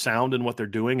being more sound in what they're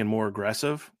doing and more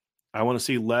aggressive. I want to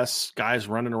see less guys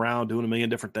running around doing a million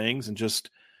different things and just,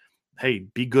 hey,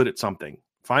 be good at something.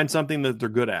 Find something that they're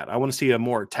good at. I want to see a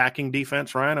more attacking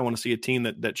defense, Ryan. I want to see a team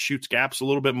that shoots gaps a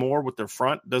little bit more with their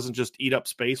front, doesn't just eat up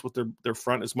space with their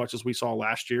front as much as we saw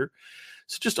last year.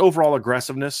 So just overall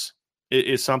aggressiveness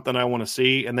is something I want to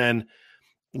see. And then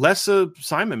less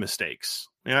assignment mistakes.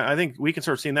 I think we can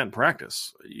start seeing that in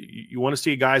practice. You want to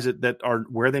see guys that are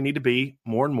where they need to be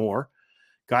more and more,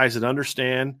 guys that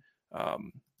understand,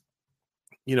 kind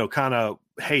of,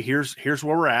 hey, here's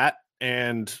where we're at,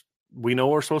 and we know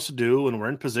what we're supposed to do, and we're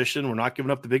in position. We're not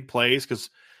giving up the big plays because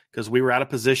we were out of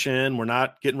position. We're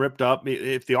not getting ripped up.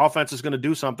 If the offense is going to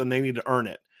do something, they need to earn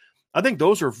it. I think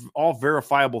those are all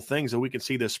verifiable things that we can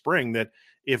see this spring, that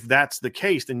if that's the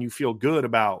case, then you feel good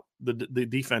about the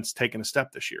defense taking a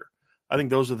step this year. I think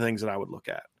those are the things that I would look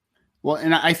at. Well,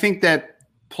 and I think that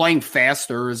playing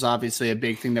faster is obviously a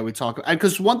big thing that we talk about.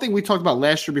 Because one thing we talked about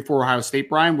last year before Ohio State,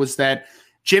 Brian, was that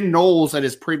Jim Knowles at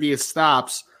his previous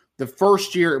stops, the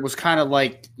first year it was kind of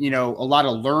like, a lot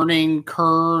of learning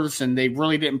curves, and they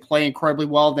really didn't play incredibly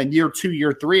well. Then year 2,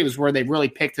 year 3 was where they really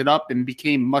picked it up and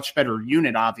became a much better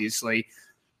unit, obviously.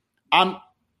 I'm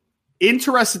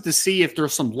interested to see if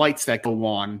there's some lights that go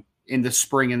on in the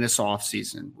spring and this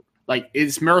offseason. Like,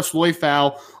 is Maris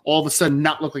Loifau all of a sudden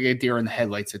not look like a deer in the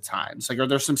headlights at times? Like, are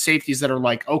there some safeties that are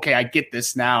like, okay, I get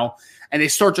this now, and they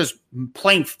start just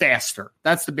playing faster?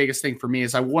 That's the biggest thing for me,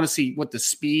 is I want to see what the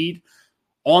speed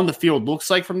on the field looks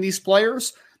like from these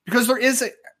players, because there is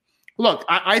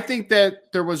I think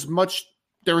that there was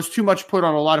too much put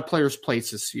on a lot of players'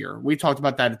 plates this year. We talked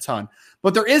about that a ton.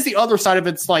 But there is the other side of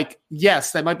it. It's like,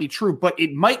 yes, that might be true, but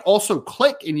it might also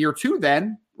click in year 2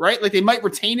 then, right? Like, they might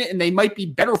retain it and they might be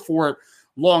better for it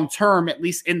long term, at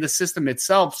least in the system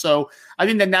itself. So I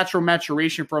think the natural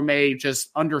maturation from a just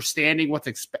understanding what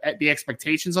the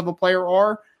expectations of a player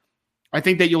are, I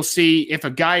think that you'll see if a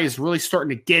guy is really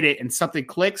starting to get it and something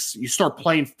clicks, you start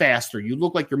playing faster. You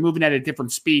look like you're moving at a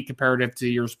different speed comparative to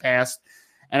years past.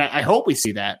 And I hope we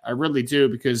see that. I really do,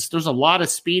 because there's a lot of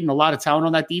speed and a lot of talent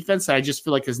on that defense that I just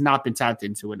feel like has not been tapped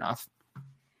into enough.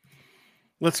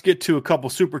 Let's get to a couple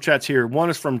super chats here. One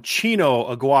is from Chino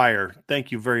Aguirre.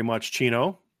 Thank you very much,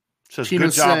 Chino. Says, Chino,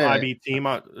 good job, IB team.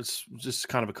 It's just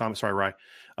kind of a comment. Sorry,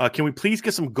 Rye. Can we please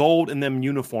get some gold in them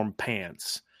uniform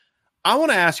pants? I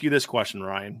want to ask you this question,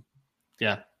 Ryan.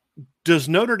 Yeah. Does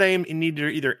Notre Dame need to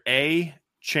either A,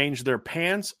 change their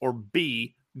pants, or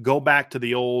B, go back to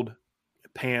the old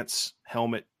pants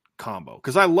helmet combo?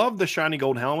 Because I love the shiny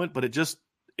gold helmet, but it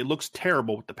looks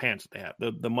terrible with the pants that they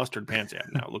have. The mustard pants they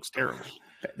have now. It looks terrible.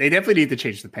 They definitely need to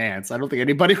change the pants. I don't think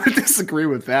anybody would disagree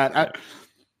with that.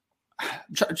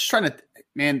 Just trying to,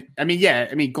 man. I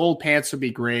mean, gold pants would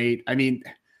be great. I mean,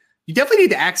 you definitely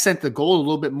need to accent the gold a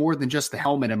little bit more than just the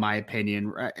helmet, in my opinion.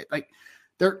 Right? Like,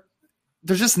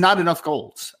 there's just not enough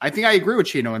golds. I think I agree with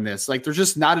Chino in this. Like, there's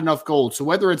just not enough gold. So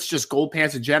whether it's just gold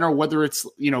pants in general, whether it's,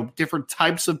 different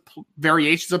types of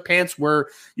variations of pants where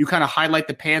you kind of highlight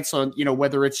the pants on,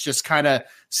 whether it's just kind of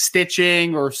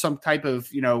stitching or some type of,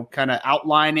 kind of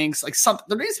outlinings, like something,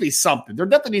 there needs to be something. There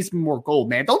definitely needs to be more gold,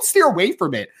 man. Don't steer away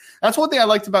from it. That's one thing I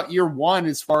liked about year 1,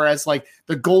 as far as like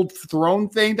the gold throne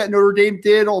thing that Notre Dame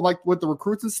did, or like with the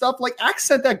recruits and stuff. Like,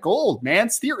 accent that gold,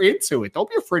 man. Steer into it. Don't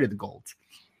be afraid of the gold.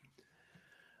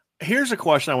 Here's a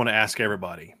question I want to ask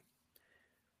everybody.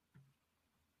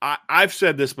 I've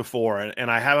said this before,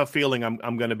 and I have a feeling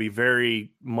I'm going to be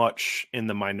very much in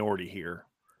the minority here.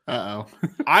 Uh-oh.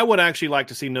 I would actually like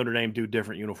to see Notre Dame do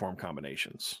different uniform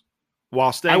combinations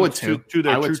while staying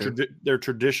to their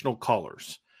traditional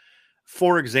colors.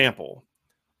 For example,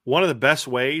 one of the best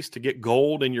ways to get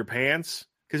gold in your pants,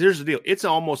 because here's the deal, it's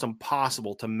almost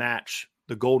impossible to match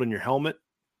the gold in your helmet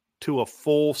to a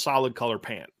full solid color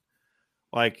pant.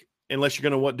 Like, unless you're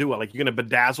going to do it, like you're going to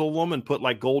bedazzle them and put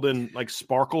like golden like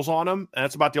sparkles on them. And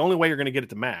that's about the only way you're going to get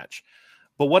it to match.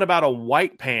 But what about a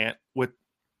white pant with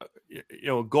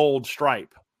a gold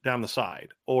stripe down the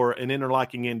side, or an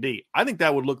interlocking ND? I think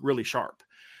that would look really sharp.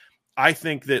 I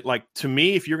think that, like, to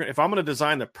me, if I'm going to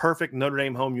design the perfect Notre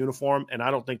Dame home uniform, and I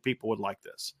don't think people would like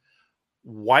this,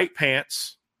 white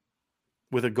pants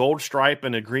with a gold stripe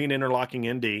and a green interlocking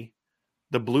ND,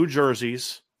 the blue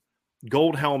jerseys,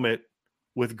 gold helmet,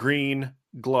 with green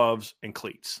gloves and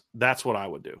cleats. That's what I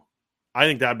would do. I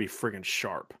think that'd be friggin'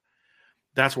 sharp.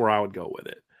 That's where I would go with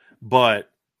it.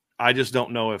 But I just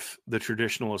don't know if the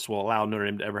traditionalists will allow Notre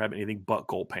Dame to ever have anything but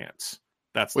gold pants.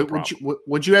 That's the problem.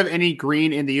 Would you have any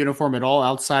green in the uniform at all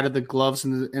outside of the gloves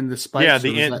and the spikes? Yeah,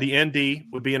 the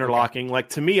ND would be interlocking. Okay. Like,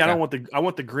 to me, I want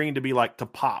the green to be like to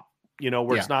pop,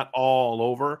 where it's not all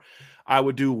over. I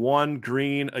would do one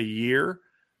green a year.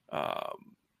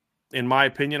 In my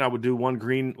opinion, I would do one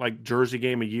green like jersey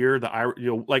game a year.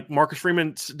 Like Marcus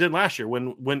Freeman did last year.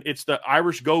 When it's the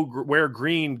Irish wear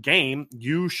green game,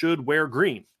 you should wear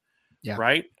green,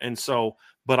 right? And so,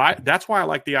 that's why I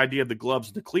like the idea of the gloves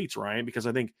and the cleats, Ryan, because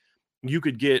I think you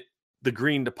could get the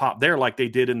green to pop there like they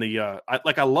did in the.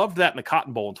 I loved that in the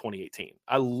Cotton Bowl in 2018.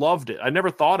 I loved it. I never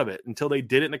thought of it until they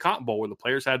did it in the Cotton Bowl, where the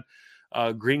players had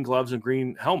green gloves and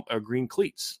green green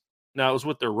cleats. Now, it was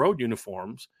with their road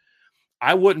uniforms.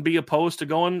 I wouldn't be opposed to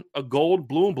going a gold,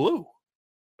 blue, and blue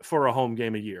for a home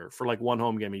game a year, for like one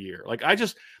home game a year. Like, I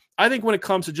think when it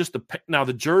comes to just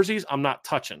the jerseys, I'm not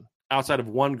touching outside of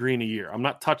one green a year. I'm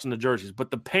not touching the jerseys, but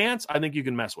the pants, I think you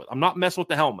can mess with. I'm not messing with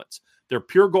the helmets. They're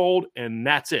pure gold, and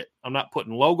that's it. I'm not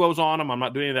putting logos on them. I'm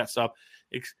not doing any of that stuff.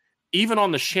 Even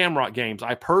on the Shamrock games,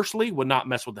 I personally would not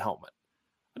mess with the helmet.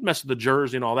 I'd mess with the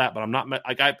jersey and all that, but I'm not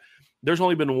there's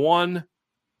only been one,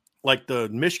 like the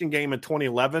Michigan game in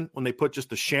 2011 when they put just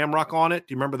the Shamrock on it.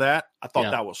 Do you remember that? I thought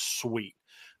that was sweet.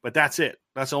 But that's it.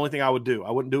 That's the only thing I would do.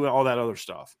 I wouldn't do all that other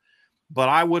stuff. But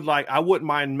I wouldn't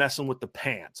mind messing with the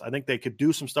pants. I think they could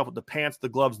do some stuff with the pants, the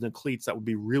gloves, and the cleats that would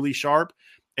be really sharp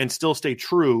and still stay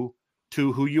true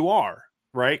to who you are,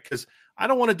 right? Because I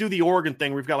don't want to do the Oregon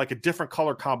thing where we've got like a different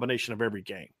color combination of every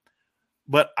game.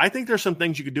 But I think there's some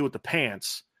things you could do with the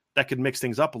pants that could mix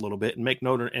things up a little bit and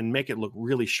make it look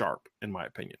really sharp, in my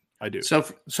opinion. I do. So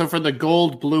for the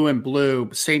gold, blue, and blue,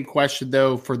 same question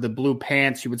though. For the blue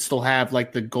pants, you would still have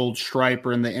like the gold stripe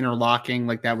or in the interlocking,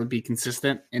 like that would be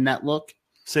consistent in that look.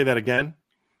 Say that again.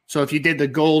 So if you did the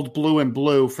gold, blue, and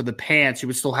blue for the pants, you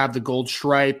would still have the gold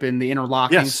stripe and the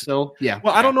interlocking still? Yeah.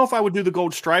 Well, I don't know if I would do the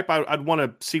gold stripe. I'd want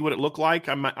to see what it looked like.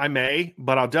 I may,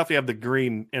 but I'll definitely have the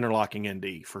green interlocking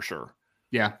ND for sure.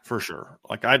 Yeah. For sure.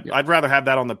 Like I'd rather have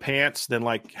that on the pants than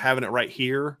like having it right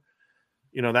here,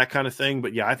 that kind of thing.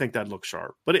 But yeah, I think that'd look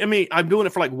sharp. But I mean, I'm doing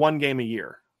it for like one game a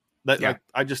year.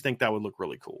 I just think that would look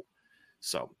really cool.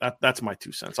 So that's my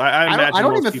 2 cents. I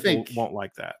imagine most people won't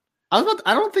like that. I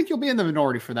don't think you'll be in the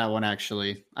minority for that one,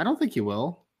 actually. I don't think you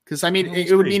will. Because, I mean,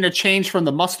 it would mean a change from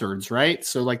the mustards, right?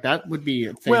 So, like, that would be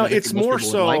a thing. Well, it's more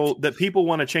so that people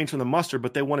want to change from the mustard,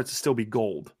 but they want it to still be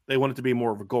gold. They want it to be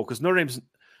more of a gold. Because Notre Dame's,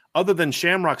 other than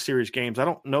Shamrock Series games, I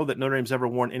don't know that Notre Dame's ever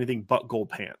worn anything but gold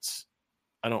pants.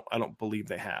 I don't believe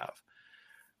they have.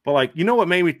 But, like, what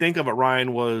made me think of it,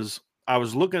 Ryan, was I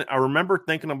remember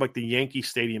thinking of, like, the Yankee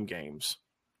Stadium games,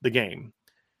 the game.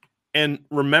 And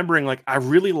remembering, like, I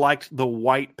really liked the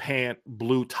white pant,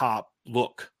 blue top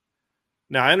look.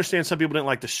 Now, I understand some people didn't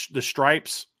like the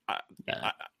stripes.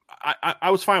 I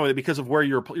was fine with it because of where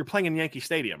you're playing in Yankee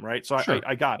Stadium, right? So sure.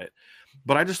 I got it.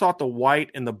 But I just thought the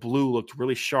white and the blue looked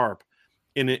really sharp.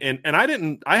 And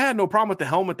I had no problem with the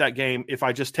helmet that game if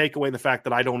I just take away the fact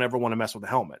that I don't ever want to mess with the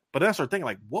helmet. But then I started thinking,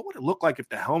 like, what would it look like if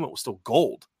the helmet was still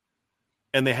gold?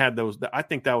 And they had those. I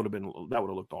think that would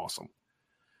have looked awesome.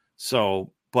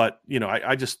 So. But,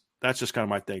 that's just kind of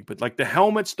my thing. But, like, the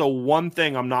helmet's the one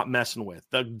thing I'm not messing with.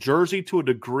 The jersey, to a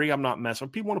degree, I'm not messing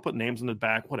with. People want to put names in the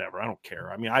back, whatever. I don't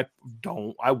care. I mean, I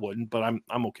wouldn't, but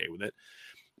I'm okay with it.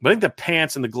 But I think the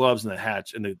pants and the gloves and the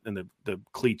hats and the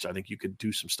cleats, I think you could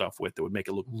do some stuff with that would make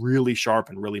it look really sharp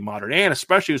and really modern. And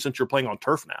especially since you're playing on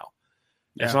turf now.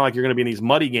 Yeah. It's not like you're going to be in these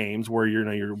muddy games where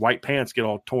your white pants get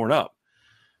all torn up.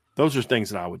 Those are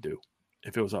things that I would do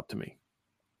if it was up to me.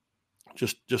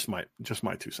 Just my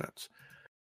 2 cents.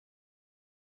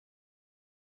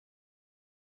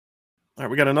 All right,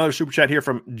 we got another super chat here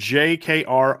from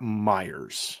JKR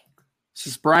Myers. This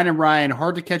is Brian and Ryan.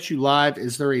 Hard to catch you live.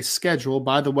 Is there a schedule?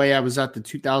 By the way, I was at the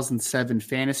 2007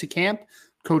 fantasy camp.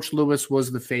 Coach Lewis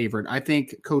was the favorite. I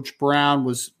think Coach Brown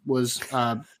was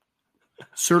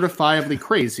certifiably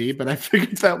crazy, but I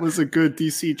figured that was a good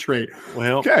DC trait.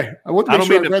 Well, okay. I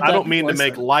don't mean to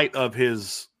make light of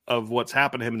what's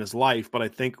happened to him in his life, but I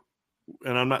think,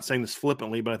 and I'm not saying this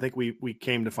flippantly, but I think we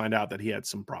came to find out that he had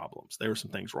some problems. There were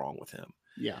some things wrong with him.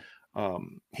 Yeah.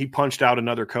 He punched out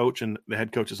another coach in the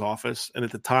head coach's office. And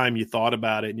at the time you thought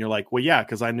about it and you're like, well, yeah,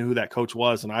 because I knew who that coach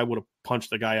was and I would have punched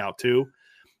the guy out too.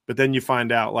 But then you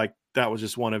find out like that was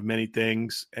just one of many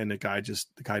things. And the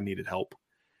guy needed help.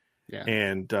 Yeah.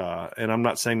 And I'm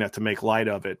not saying that to make light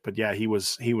of it, but yeah, there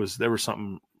was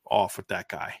something off with that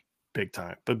guy. Big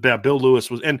time. But Bill Lewis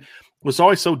was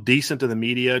always so decent to the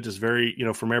media, just very,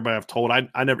 from everybody I've told.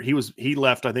 He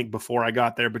left, I think, before I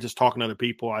got there, but just talking to other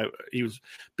people,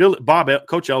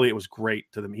 Coach Elliott was great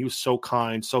to them. He was so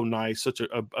kind, so nice, such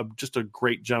just a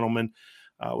great gentleman.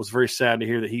 It was very sad to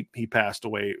hear that he passed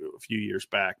away a few years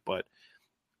back. But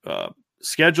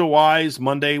schedule wise,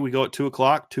 Monday we go at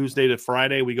 2:00, Tuesday to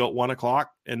Friday we go at 1:00,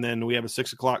 and then we have a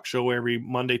 6:00 show every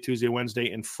Monday, Tuesday, Wednesday,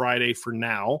 and Friday for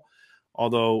now.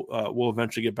 Although we'll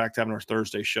eventually get back to having our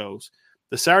Thursday shows.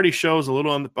 The Saturday show is a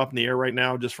little up in the air right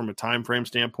now, just from a time frame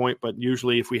standpoint. But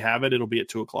usually, if we have it, it'll be at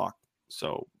 2:00.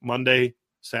 So Monday,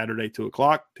 Saturday,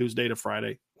 2:00, Tuesday to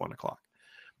Friday, 1:00.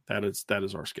 That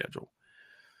is our schedule.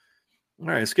 All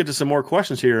right, let's get to some more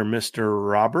questions here, Mr.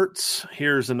 Roberts.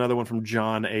 Here's another one from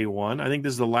John A1. I think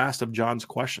this is the last of John's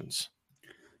questions.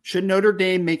 Should Notre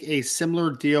Dame make a similar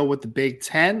deal with the Big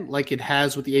Ten like it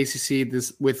has with the ACC,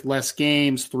 with less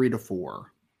games, 3 to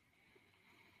 4?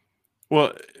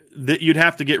 Well, you'd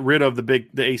have to get rid of the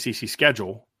ACC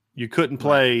schedule. You couldn't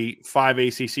play 5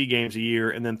 ACC games a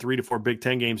year and then 3 to 4 Big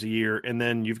Ten games a year, and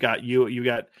then you got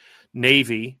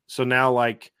Navy. So now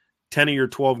like 10 of your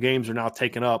 12 games are now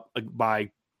taken up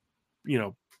by,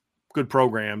 good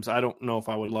programs. I don't know if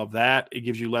I would love that. It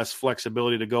gives you less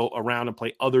flexibility to go around and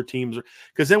play other teams.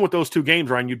 Because then with those 2 games,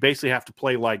 Ryan, you basically have to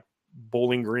play like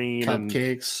Bowling Green.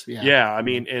 Cupcakes. Yeah, I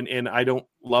mean, and I don't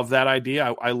love that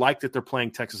idea. I like that they're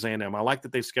playing Texas A&M. I like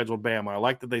that they've scheduled Bama. I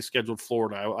like that they scheduled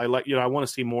Florida. I like, I want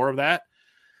to see more of that.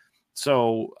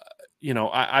 So,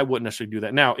 I wouldn't necessarily do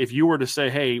that. Now, if you were to say,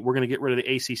 hey, we're going to get rid of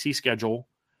the ACC schedule,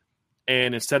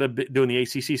 and instead of doing the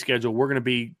ACC schedule, we're going to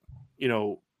be,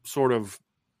 sort of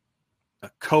a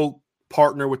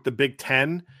co-partner with the Big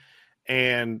Ten,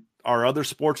 and our other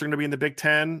sports are going to be in the Big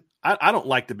Ten. I don't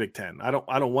like the Big Ten. I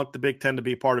don't want the Big Ten to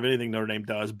be a part of anything Notre Dame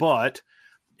does. But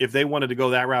if they wanted to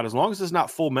go that route, as long as it's not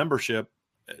full membership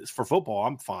for football,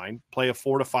 I'm fine. Play a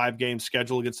 4 to 5 game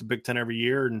schedule against the Big Ten every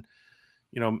year, and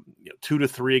 2 to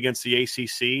 3 against the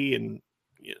ACC, and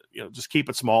just keep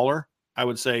it smaller. I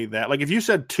would say that. Like if you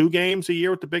said 2 games a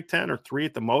year with the Big Ten or 3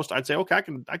 at the most, I'd say okay,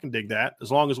 I can dig that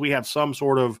as long as we have some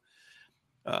sort of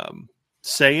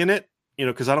say in it.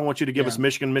 Because I don't want you to give us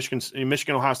Michigan,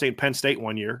 Ohio State, and Penn State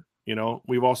one year.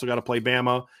 We've also got to play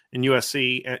Bama and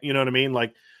USC. And, you know what I mean?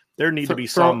 Like there need to be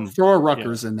some throw a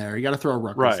Rutgers in there. You got to throw a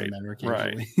Rutgers in there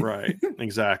occasionally. Right.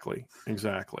 Exactly.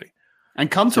 And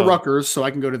come to Rutgers so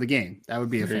I can go to the game. That would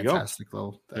be a fantastic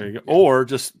little thing. There you go. Yeah. Or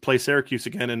just play Syracuse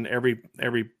again, and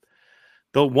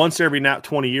once every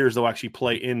 20 years they'll actually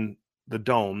play in the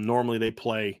Dome. Normally they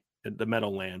play at the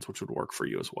Meadowlands, which would work for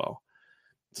you as well.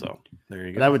 So there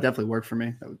you go. That would definitely work for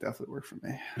me.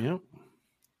 Yep.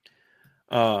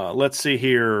 Let's see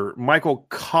here. Michael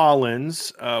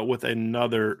Collins with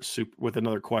another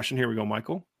question. Here we go,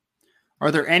 Michael.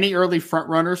 Are there any early front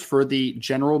runners for the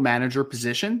general manager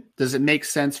position? Does it make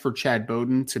sense for Chad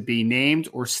Bowden to be named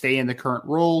or stay in the current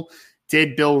role?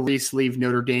 Did Bill Reese leave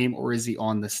Notre Dame, or is he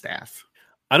on the staff?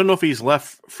 I don't know if he's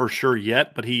left for sure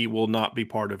yet, but he will not be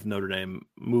part of Notre Dame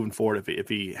moving forward if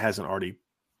he hasn't already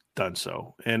done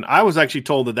so. And I was actually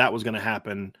told that was going to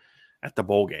happen at the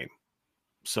bowl game.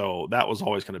 So that was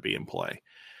always going to be in play.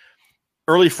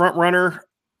 Early front runner,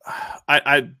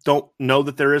 I don't know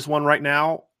that there is one right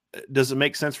now. Does it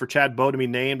make sense for Chad Bowden to be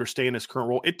named or stay in his current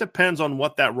role? It depends on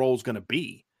what that role is going to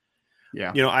be.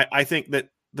 Yeah. I think that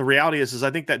the reality is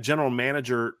I think that general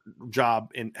manager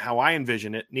job, and how I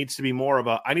envision it, needs to be more of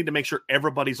I need to make sure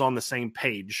everybody's on the same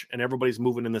page and everybody's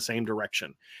moving in the same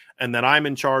direction. And that I'm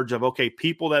in charge of,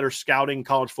 people that are scouting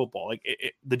college football. Like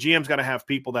the GM's got to have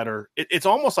people that are, it's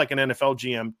almost like an NFL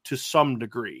GM to some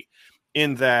degree,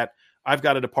 in that I've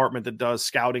got a department that does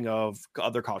scouting of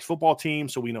other college football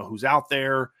teams. So we know who's out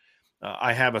there.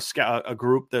 I have a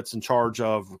group that's in charge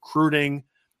of recruiting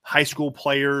high school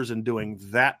players and doing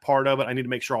that part of it. I need to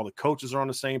make sure all the coaches are on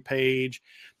the same page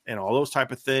and all those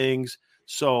type of things.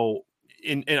 So,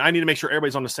 and I need to make sure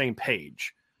everybody's on the same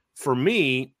page. For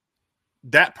me,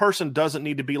 that person doesn't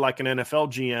need to be like an NFL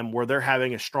GM where they're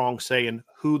having a strong say in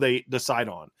who they decide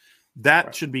on.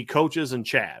 That should be coaches and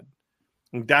Chad.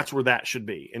 And that's where that should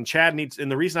be. And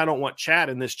the reason I don't want Chad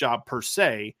in this job per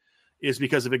se is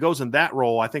because if it goes in that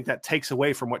role, I think that takes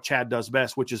away from what Chad does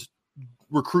best, which is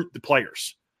recruit the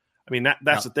players. I mean,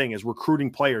 that's the thing, is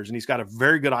recruiting players, and he's got a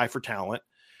very good eye for talent.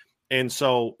 And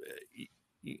so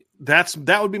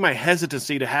that would be my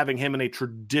hesitancy to having him in a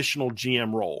traditional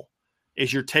GM role,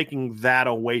 is you're taking that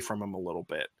away from him a little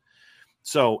bit.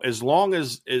 So as long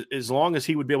as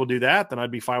he would be able to do that, then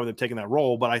I'd be fine with him taking that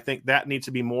role. But I think that needs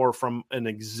to be more from an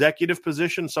executive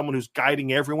position, someone who's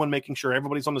guiding everyone, making sure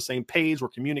everybody's on the same page. We're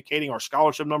communicating. Our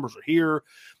scholarship numbers are here.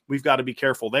 We've got to be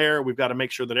careful there. We've got to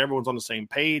make sure that everyone's on the same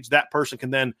page. That person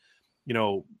can then,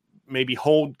 maybe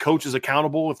hold coaches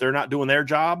accountable if they're not doing their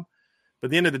job. But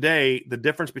at the end of the day, the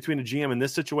difference between a GM in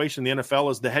this situation, the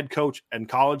NFL, is the head coach in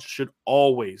college should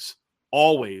always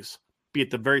be at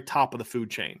the very top of the food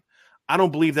chain. I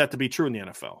don't believe that to be true in the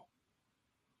NFL.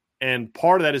 And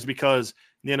part of that is because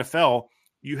in the NFL,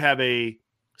 you have a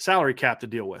salary cap to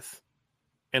deal with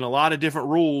and a lot of different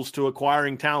rules to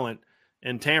acquiring talent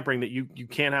and tampering that you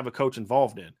can't have a coach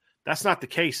involved in. That's not the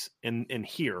case in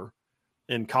here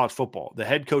in college football. The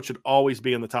head coach should always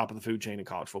be on the top of the food chain in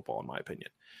college football, in my opinion.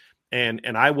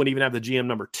 And I wouldn't even have the GM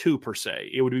number 2 per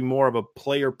se. It would be more of a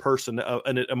player person,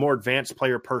 a more advanced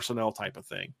player personnel type of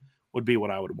thing would be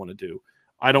what I would want to do.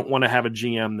 I don't want to have a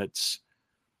GM that's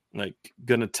like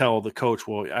going to tell the coach,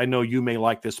 well, I know you may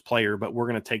like this player, but we're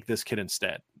going to take this kid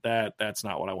instead. That's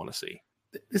not what I want to see.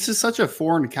 This is such a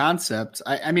foreign concept.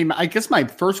 I mean, I guess my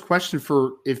first question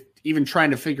for if even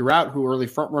trying to figure out who early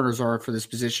front runners are for this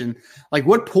position, like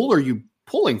what pool are you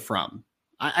pulling from?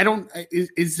 I don't,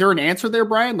 is there an answer there,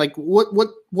 Brian? Like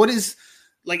what is,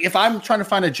 like, if I'm trying to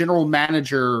find a general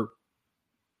manager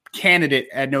candidate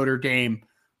at Notre Dame,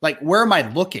 like, where am I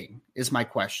looking is my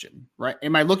question, right?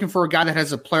 Am I looking for a guy that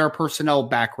has a player personnel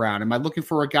background? Am I looking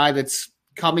for a guy that's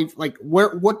coming, like,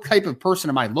 what type of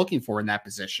person am I looking for in that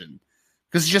position?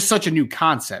 Because it's just such a new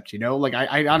concept, like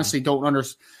I honestly don't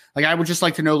understand. Like, I would just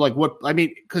like to know, like,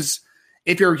 because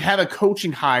if you have a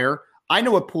coaching hire, I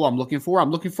know what pool I'm looking for.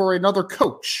 I'm looking for another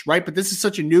coach, right? But this is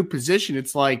such a new position.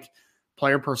 It's like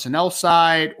player personnel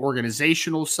side,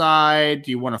 organizational side.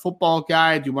 Do you want a football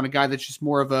guy? Do you want a guy that's just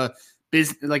more of a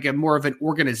business, like a more of an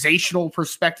organizational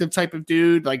perspective type of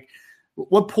dude? Like,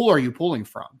 what pool are you pulling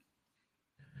from?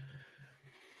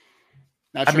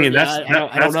 I mean, that's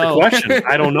the question.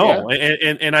 I don't know.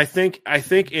 Yeah. And I think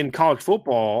in college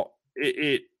football,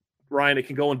 Ryan, it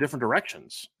can go in different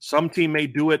directions. Some team may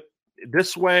do it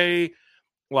this way,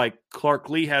 like Clark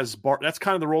Lee has. That's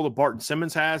kind of the role that Barton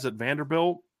Simmons has at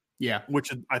Vanderbilt. Yeah,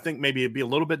 which I think maybe it'd be a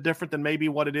little bit different than maybe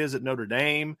what it is at Notre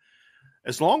Dame.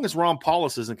 As long as Ron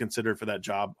Paulus isn't considered for that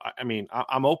job, I mean,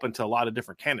 I'm open to a lot of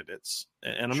different candidates,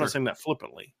 and I'm not saying that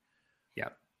flippantly. Yeah.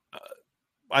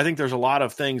 I think there's a lot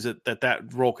of things that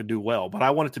role could do well, but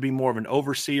I want it to be more of an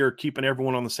overseer, keeping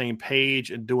everyone on the same page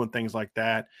and doing things like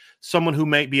that. Someone who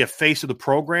may be a face of the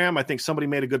program. I think somebody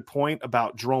made a good point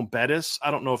about Jerome Bettis.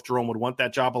 I don't know if Jerome would want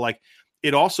that job, but like,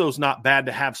 it also is not bad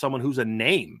to have someone who's a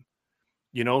name,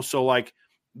 so like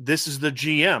this is the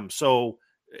GM. So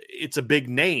it's a big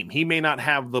name. He may not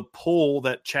have the pull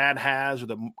that Chad has or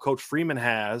that Coach Freeman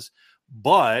has,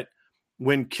 but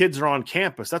when kids are on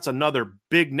campus, that's another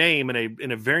big name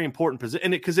in a very important position.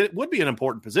 And because it would be an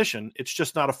important position, it's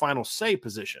just not a final say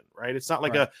position, right? It's not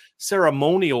like a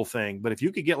ceremonial thing. But if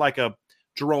you could get like a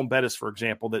Jerome Bettis, for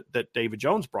example, that David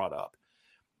Jones brought up,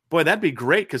 boy, that'd be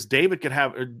great because David could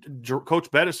have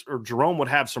Coach Bettis or Jerome would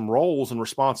have some roles and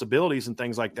responsibilities and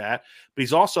things like that. But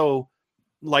he's also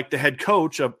like the head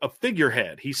coach, a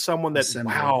figurehead. He's someone that,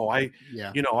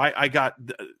 I got,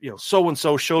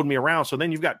 so-and-so showed me around. So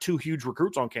then you've got two huge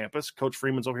recruits on campus. Coach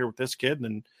Freeman's over here with this kid, and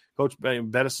then Coach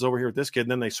Bettis is over here with this kid.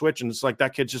 And then they switch, and it's like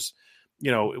that kid's just,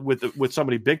 with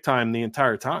somebody big time the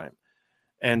entire time.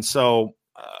 And so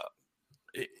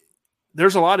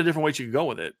there's a lot of different ways you can go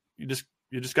with it. You just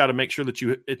got to make sure that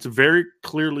it's very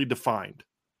clearly defined.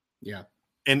 Yeah.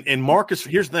 And Marcus,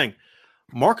 here's the thing.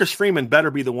 Marcus Freeman better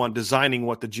be the one designing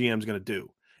what the GM is going to do.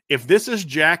 If this is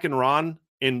Jack and Ron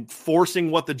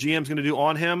enforcing what the GM is going to do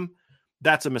on him,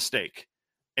 that's a mistake.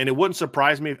 And it wouldn't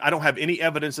surprise me. I don't have any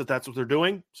evidence that that's what they're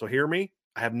doing. So hear me.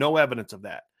 I have no evidence of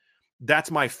that.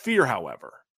 That's my fear,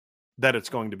 however, that it's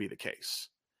going to be the case.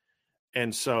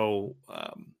 And so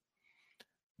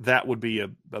that would be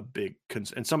a big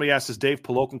concern. And somebody asked, is Dave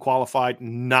Polokin qualified?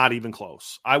 Not even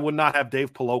close. I would not have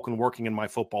Dave Polokin working in my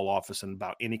football office in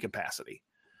about any capacity.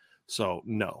 So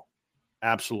no,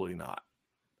 absolutely not.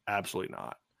 Absolutely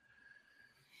not.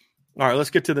 All right,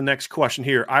 let's get to the next question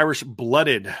here. Irish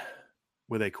Blooded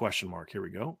with a question mark. Here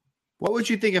we go. What would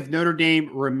you think of Notre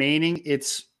Dame renaming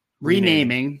its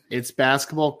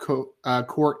basketball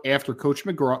court after Coach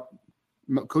McGraw,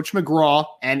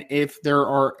 and if there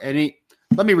are any?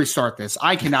 Let me restart this.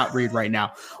 I cannot read right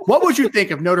now. What would you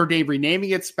think of Notre Dame renaming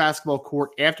its basketball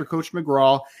court after Coach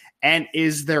McGraw? And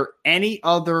is there any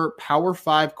other Power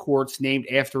 5 courts named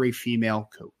after a female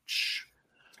coach?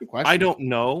 Good question. I don't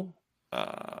know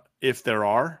if there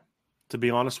are, to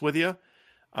be honest with you.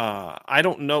 I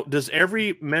don't know. Does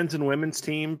every men's and women's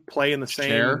team play in the same?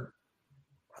 Chair?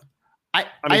 I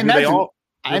mean, I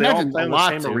imagine a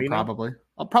lot to, probably.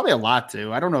 Probably a lot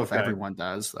to. I don't know if everyone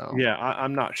does, though. Yeah,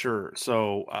 I'm not sure.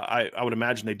 So I would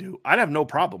imagine they do. I'd have no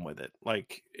problem with it.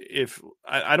 Like, if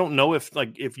I don't know if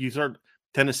you start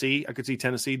Tennessee, I could see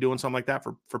Tennessee doing something like that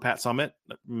for Pat Summitt.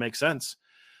 That makes sense.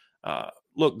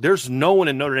 Look, there's no one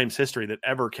in Notre Dame's history that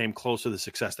ever came close to the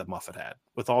success that Muffet had,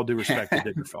 with all due respect to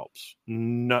Digger Phelps.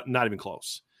 Not even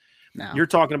close. No. You're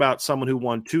talking about someone who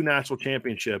won 2 national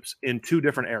championships in 2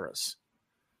 different eras.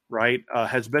 Right,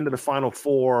 has been to the Final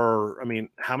Four. I mean,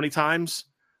 how many times?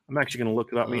 I'm actually going to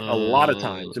look it up. I mean, a lot of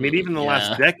times. I mean, even in the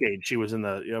last decade, she was in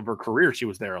of her career, she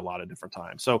was there a lot of different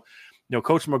times. So,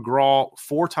 Coach McGraw,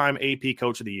 4-time AP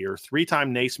Coach of the Year,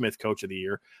 3-time Naismith Coach of the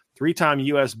Year, 3-time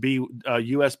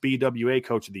USBWA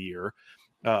Coach of the Year.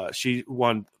 She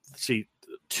won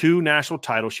 2 national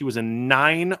titles. She was in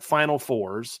 9 Final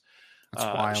Fours. That's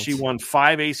wild. She won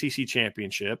 5 ACC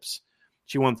championships.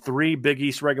 She won 3 Big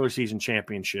East regular season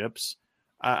championships.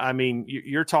 I mean,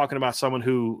 you're talking about someone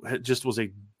who just was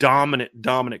a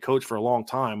dominant coach for a long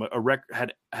time.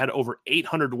 Had over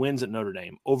 800 wins at Notre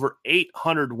Dame. Over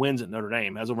 800 wins at Notre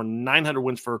Dame. Has over 900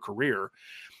 wins for her career.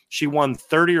 She won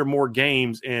 30 or more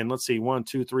games in,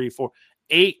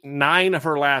 9 of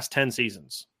her last 10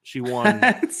 seasons. She won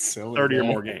 30 or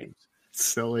more games.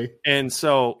 Silly. And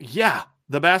so, yeah.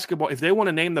 The basketball, if they want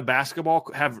to name the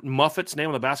basketball, have Muffet's name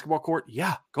on the basketball court,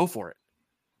 yeah, go for it.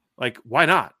 Like, why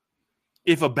not?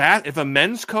 If a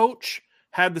men's coach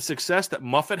had the success that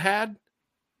Muffet had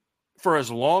for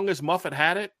as long as Muffet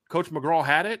had it, Coach McGraw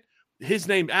had it, his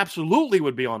name absolutely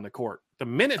would be on the court the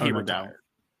minute he retired.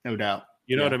 No doubt.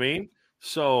 You know what I mean?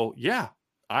 So, yeah,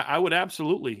 I would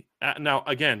absolutely. Now,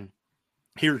 again,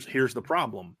 here's the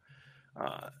problem.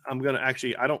 I'm going to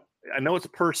actually, I know it's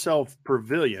Purcell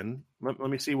Pavilion. Let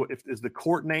me see is the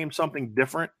court name something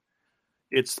different?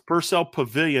 It's Purcell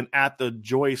Pavilion at the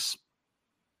Joyce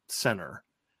center.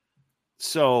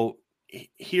 So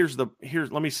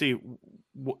let me see.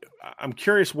 I'm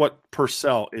curious what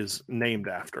Purcell is named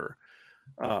after.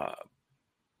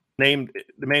 Named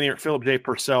the man, Philip J.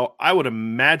 Purcell. I would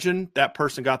imagine that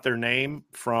person got their name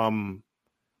from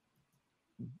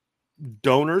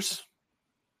donors.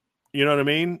 You know what I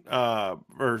mean?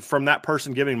 Or from that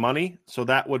person giving money. So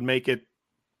that would make it,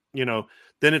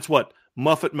 then it's what?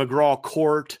 Muffet McGraw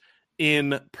Court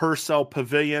in Purcell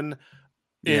Pavilion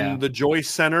in the Joyce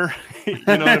Center. You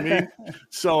know what I mean?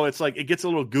 So it's like, it gets a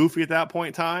little goofy at that point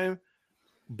in time.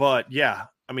 But yeah,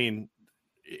 I mean,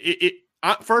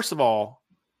 first of all,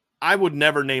 I would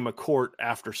never name a court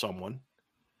after someone.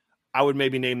 I would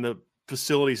maybe name the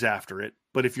facilities after it.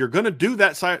 But if you're going to do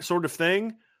that sort of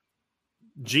thing,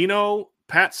 Gino,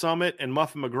 Pat Summitt, and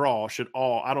Muffet McGraw should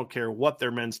all, I don't care what their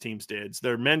men's teams did.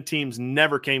 Their men's teams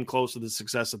never came close to the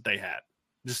success that they had.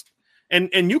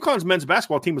 And UConn's men's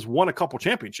basketball team has won a couple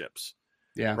championships.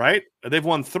 Yeah. Right? They've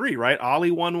won 3, right?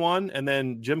 Ollie won 1, and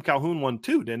then Jim Calhoun won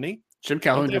 2, didn't he? Jim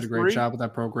Calhoun did a great job with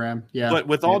that program. Yeah. But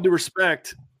with all due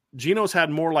respect, Gino's had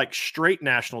more like straight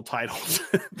national titles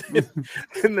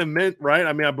than the men, right?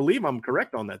 I mean, I believe I'm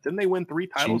correct on that. Didn't they win 3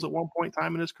 titles at one point in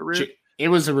time in his career? It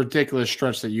was a ridiculous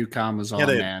stretch that UConn was on,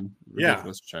 man.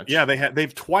 Ridiculous stretch. Yeah, they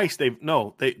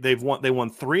won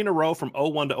 3 in a row from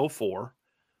 01 to 04.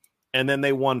 And then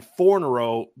they won 4 in a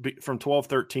row from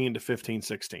 12-13 to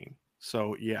 15-16.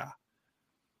 So, yeah.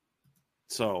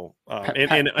 So,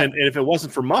 and if it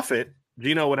wasn't for Muffet,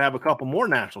 Gino would have a couple more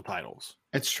national titles.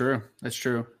 It's true. That's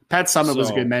true. Pat Summitt was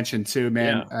a good mention too,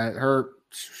 man. Yeah. Her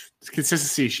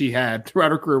consistency she had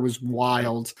throughout her career was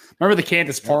wild. Remember the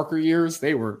Candace Parker years?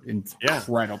 They were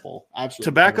incredible. Absolutely.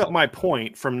 To back up my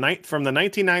point, from the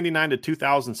 1999 to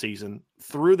 2000 season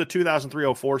through the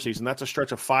 2003-04 season, that's a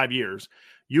stretch of 5 years.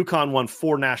 UConn won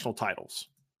 4 national titles.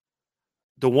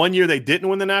 The one year they didn't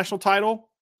win the national title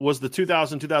was the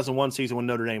 2000-2001 season when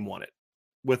Notre Dame won it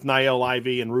with Niall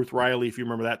Ivey and Ruth Riley, if you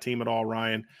remember that team at all,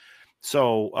 Ryan.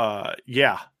 So, I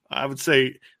would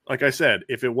say, like I said,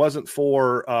 if it wasn't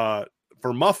for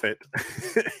Muffet,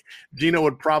 Gino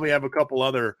would probably have a couple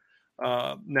other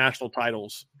national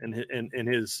titles in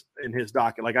his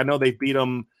docket. Like I know they beat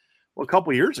him a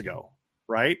couple years ago,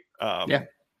 right? In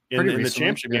the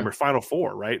championship game or Final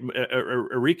Four, right?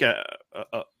 Erika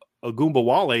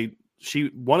Agumbawale,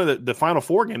 she won the Final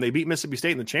Four game. They beat Mississippi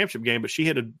State in the championship game, but she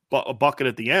hit a bucket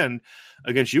at the end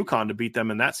against UConn to beat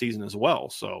them in that season as well.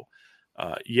 So,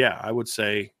 I would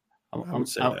say. I want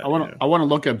to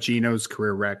look up Gino's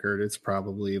career record. It's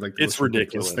probably like the it's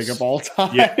ridiculous thing of all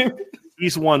time. Yeah.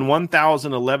 He's won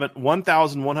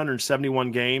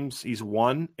 1,171 games. He's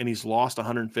won and he's lost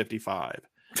 155.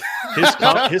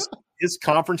 His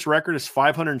conference record is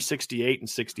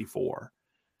 568-64.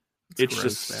 It's gross,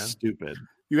 just stupid.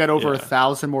 You got over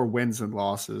 1,000 more wins than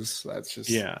losses. That's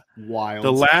just wild.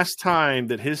 The last time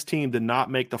that his team did not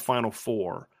make the Final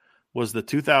Four was the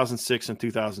 2006 and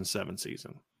 2007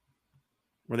 season,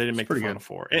 where they didn't make the Final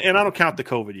Four. And I don't count the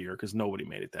COVID year because nobody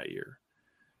made it that year.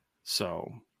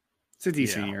 So it's a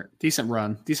decent year, decent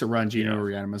run Gino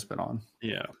Auriemma's been on.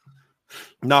 Yeah.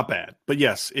 Not bad. But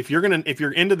yes, if you're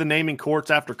into the naming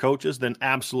courts after coaches, then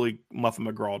absolutely Muffet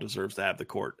McGraw deserves to have the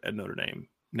court at Notre Dame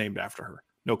named after her.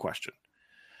 No question.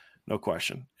 No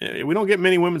question. We don't get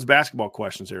many women's basketball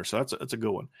questions here, so that's a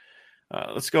good one.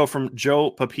 Let's go from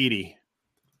Joe Papiti.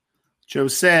 Joe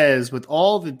says, with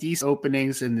all the decent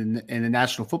openings in the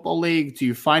National Football League, do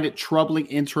you find it troubling,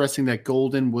 interesting that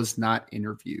Golden was not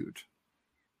interviewed?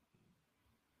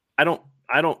 I don't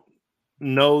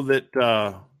know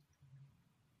that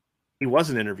he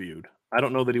wasn't interviewed. I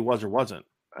don't know that he was or wasn't.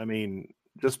 I mean,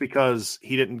 just because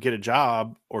he didn't get a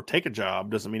job or take a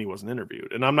job doesn't mean he wasn't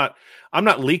interviewed. And I'm not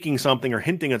leaking something or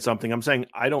hinting at something. I'm saying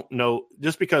I don't know.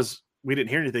 Just because we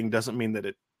didn't hear anything doesn't mean that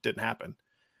it didn't happen.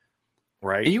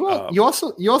 Right. And you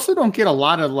also don't get a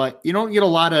lot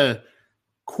of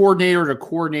coordinator to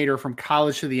coordinator from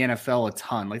college to the NFL a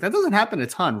ton. Like that doesn't happen a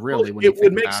ton, really. Well, it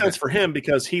would make sense for him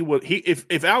because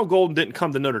if Al Golden didn't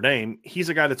come to Notre Dame, he's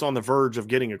a guy that's on the verge of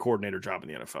getting a coordinator job in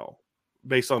the NFL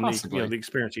based on the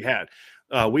experience he had.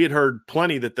 We had heard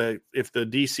plenty that if the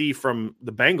DC from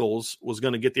the Bengals was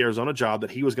going to get the Arizona job,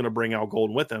 that he was going to bring Al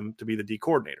Golden with him to be the D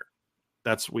coordinator.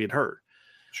 That's what we had heard.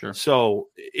 Sure. So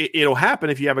it'll happen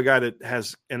if you have a guy that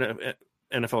has an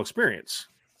NFL experience.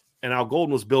 And Al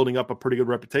Golden was building up a pretty good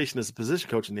reputation as a position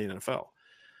coach in the NFL.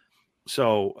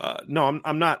 So, no,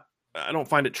 I'm not – I don't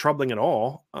find it troubling at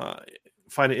all.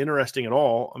 Find it interesting at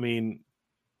all. I mean,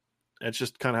 it's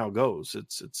just kind of how it goes.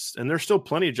 It's and there's still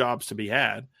plenty of jobs to be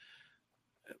had.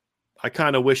 I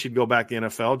kind of wish he'd go back to the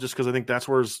NFL just because I think that's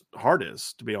where his heart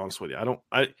is, to be honest with you.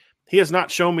 He has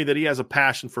not shown me that he has a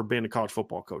passion for being a college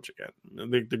football coach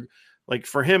again. Like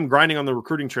for him, grinding on the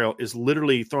recruiting trail is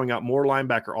literally throwing out more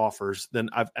linebacker offers than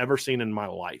I've ever seen in my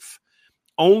life.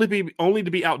 Only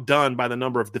to be outdone by the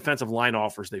number of defensive line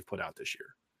offers they've put out this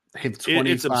year. They have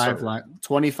 25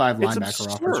 linebacker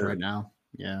offers right now.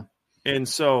 Yeah. And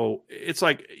so it's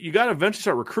like you got to eventually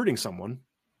start recruiting someone.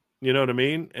 You know what I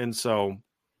mean? And so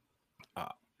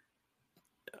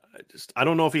I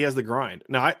don't know if he has the grind.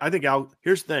 Now, I think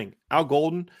here's the thing. Al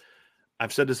Golden,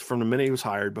 I've said this from the minute he was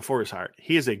hired, before he was hired.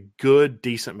 He is a good,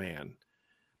 decent man.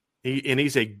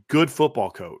 He's a good football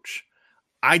coach.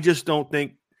 I just don't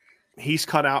think he's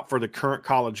cut out for the current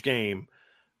college game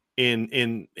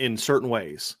in certain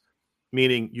ways.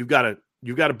 Meaning you've got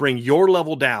to bring your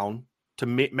level down to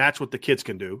match what the kids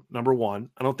can do. Number one,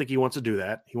 I don't think he wants to do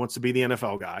that. He wants to be the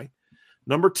NFL guy.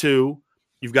 Number two,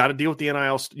 you've got to deal with the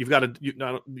NIL. You got to deal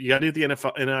with the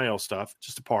NFL NIL stuff,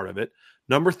 just a part of it.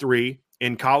 Number three,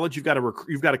 in college, you've got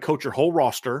to coach your whole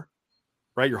roster,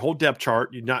 right? Your whole depth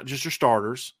chart, not just your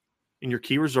starters and your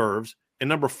key reserves. And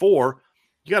number four,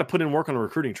 you got to put in work on the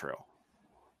recruiting trail.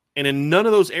 And in none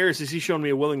of those areas has he shown me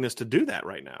a willingness to do that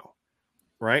right now,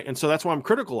 right? And so that's why I'm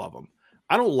critical of him.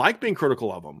 I don't like being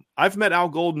critical of him. I've met Al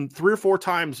Golden 3 or 4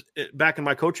 times back in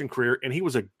my coaching career, and he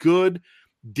was a good,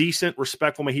 decent,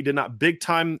 respectful man. He did not big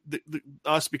time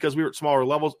us because we were at smaller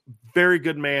levels. Very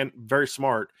good man, very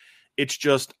smart. It's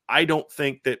just I don't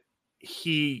think that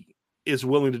he is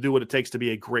willing to do what it takes to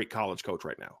be a great college coach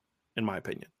right now, in my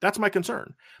opinion. That's my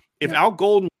concern. If Al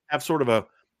Golden have sort of a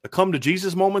come to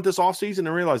Jesus moment this offseason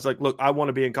and realize, like, look, I want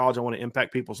to be in college. I want to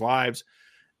impact people's lives.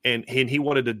 And he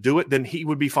wanted to do it, then he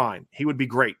would be fine. He would be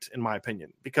great, in my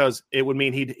opinion, because it would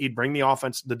mean he'd bring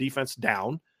the defense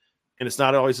down. And it's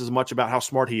not always as much about how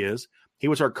smart he is. He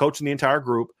would start coaching the entire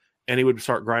group, and he would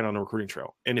start grinding on the recruiting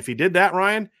trail. And if he did that,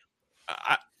 Ryan,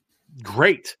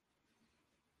 great,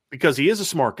 because he is a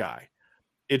smart guy.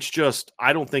 It's just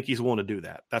I don't think he's willing to do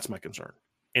that. That's my concern.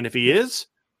 And if he is,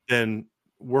 then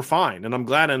we're fine. And I'm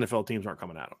glad NFL teams aren't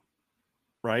coming at him,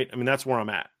 right? I mean, that's where I'm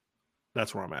at.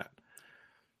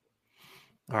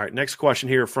 All right, next question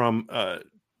here from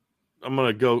I'm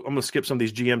going to skip some of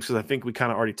these GMs because I think we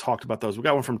kind of already talked about those. We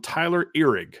got one from Tyler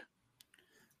Ehrig.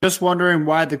 Just wondering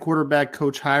why the quarterback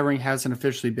coach hiring hasn't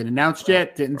officially been announced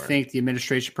yet. Didn't think the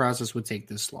administration process would take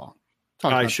this long.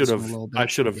 I should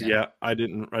have. Yeah, I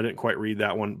didn't quite read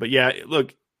that one. But yeah,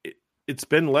 look, it's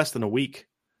been less than a week.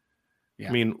 Yeah.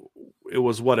 I mean, it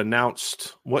was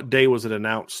announced? What day was it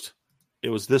announced? It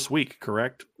was this week,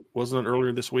 correct? Wasn't it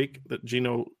earlier this week that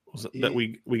Gino that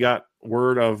we got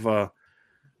word of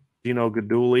Gino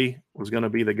Guidugli was going to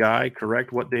be the guy,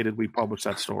 correct? What day did we publish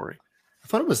that story? I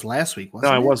thought it was last week,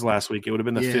 wasn't it? No, it was last week. It would have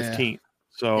been the 15th.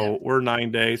 So we're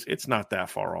 9 days. It's not that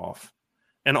far off.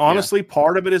 And honestly,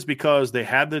 part of it is because they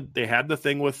had the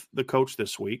thing with the coach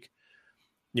this week.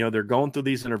 You know, they're going through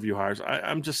these interview hires.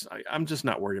 I'm just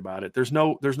not worried about it. There's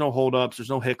no holdups, there's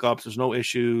no hiccups, there's no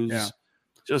issues. Yeah.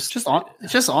 It's just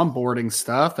onboarding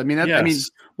stuff. I mean,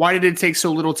 why did it take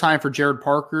so little time for Jared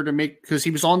Parker to make? Because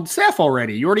he was on staff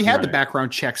already. You already had the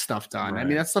background check stuff done. Right. I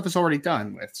mean, that stuff is already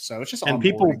done with. So it's just and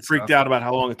people freaked out about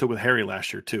how long it took with Harry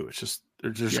last year too. It's just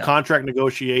there's contract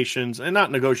negotiations and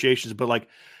not negotiations, but like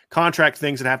contract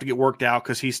things that have to get worked out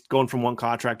because he's going from one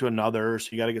contract to another. So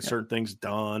you got to get certain things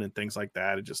done and things like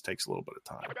that. It just takes a little bit of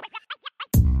time.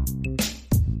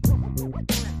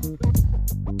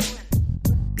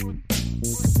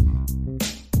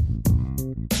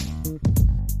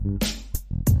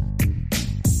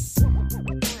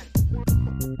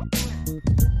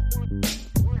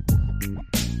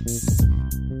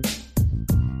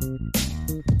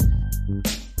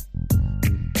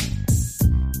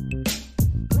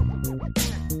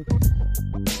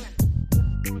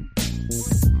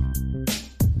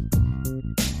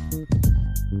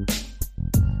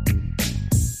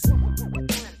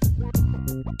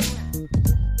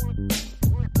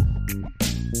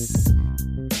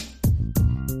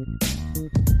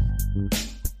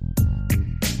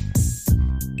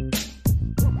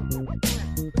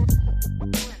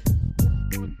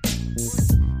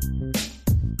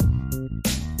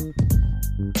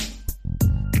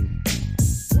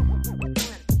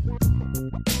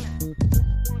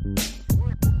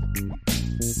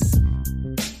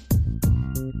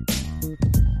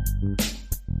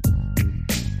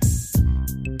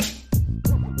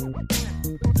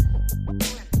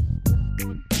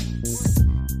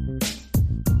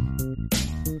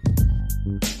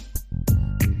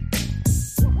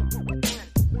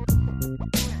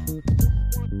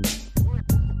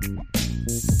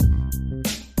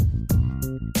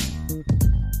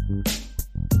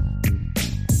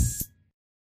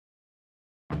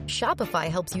 Shopify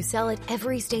helps you sell at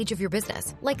every stage of your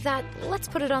business. Like that, let's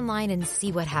put it online and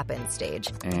see what happens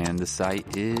stage. And the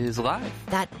site is live.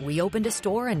 That we opened a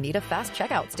store and need a fast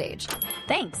checkout stage.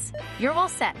 Thanks. You're all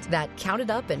set. That count it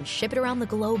up and ship it around the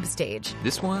globe stage.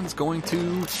 This one's going to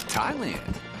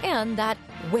Thailand. And that,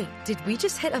 wait, did we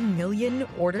just hit 1 million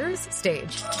orders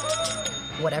stage?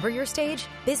 Whatever your stage,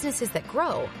 businesses that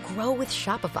grow with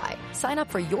Shopify. Sign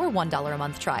up for your $1 a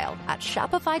month trial at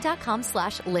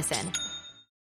shopify.com/listen.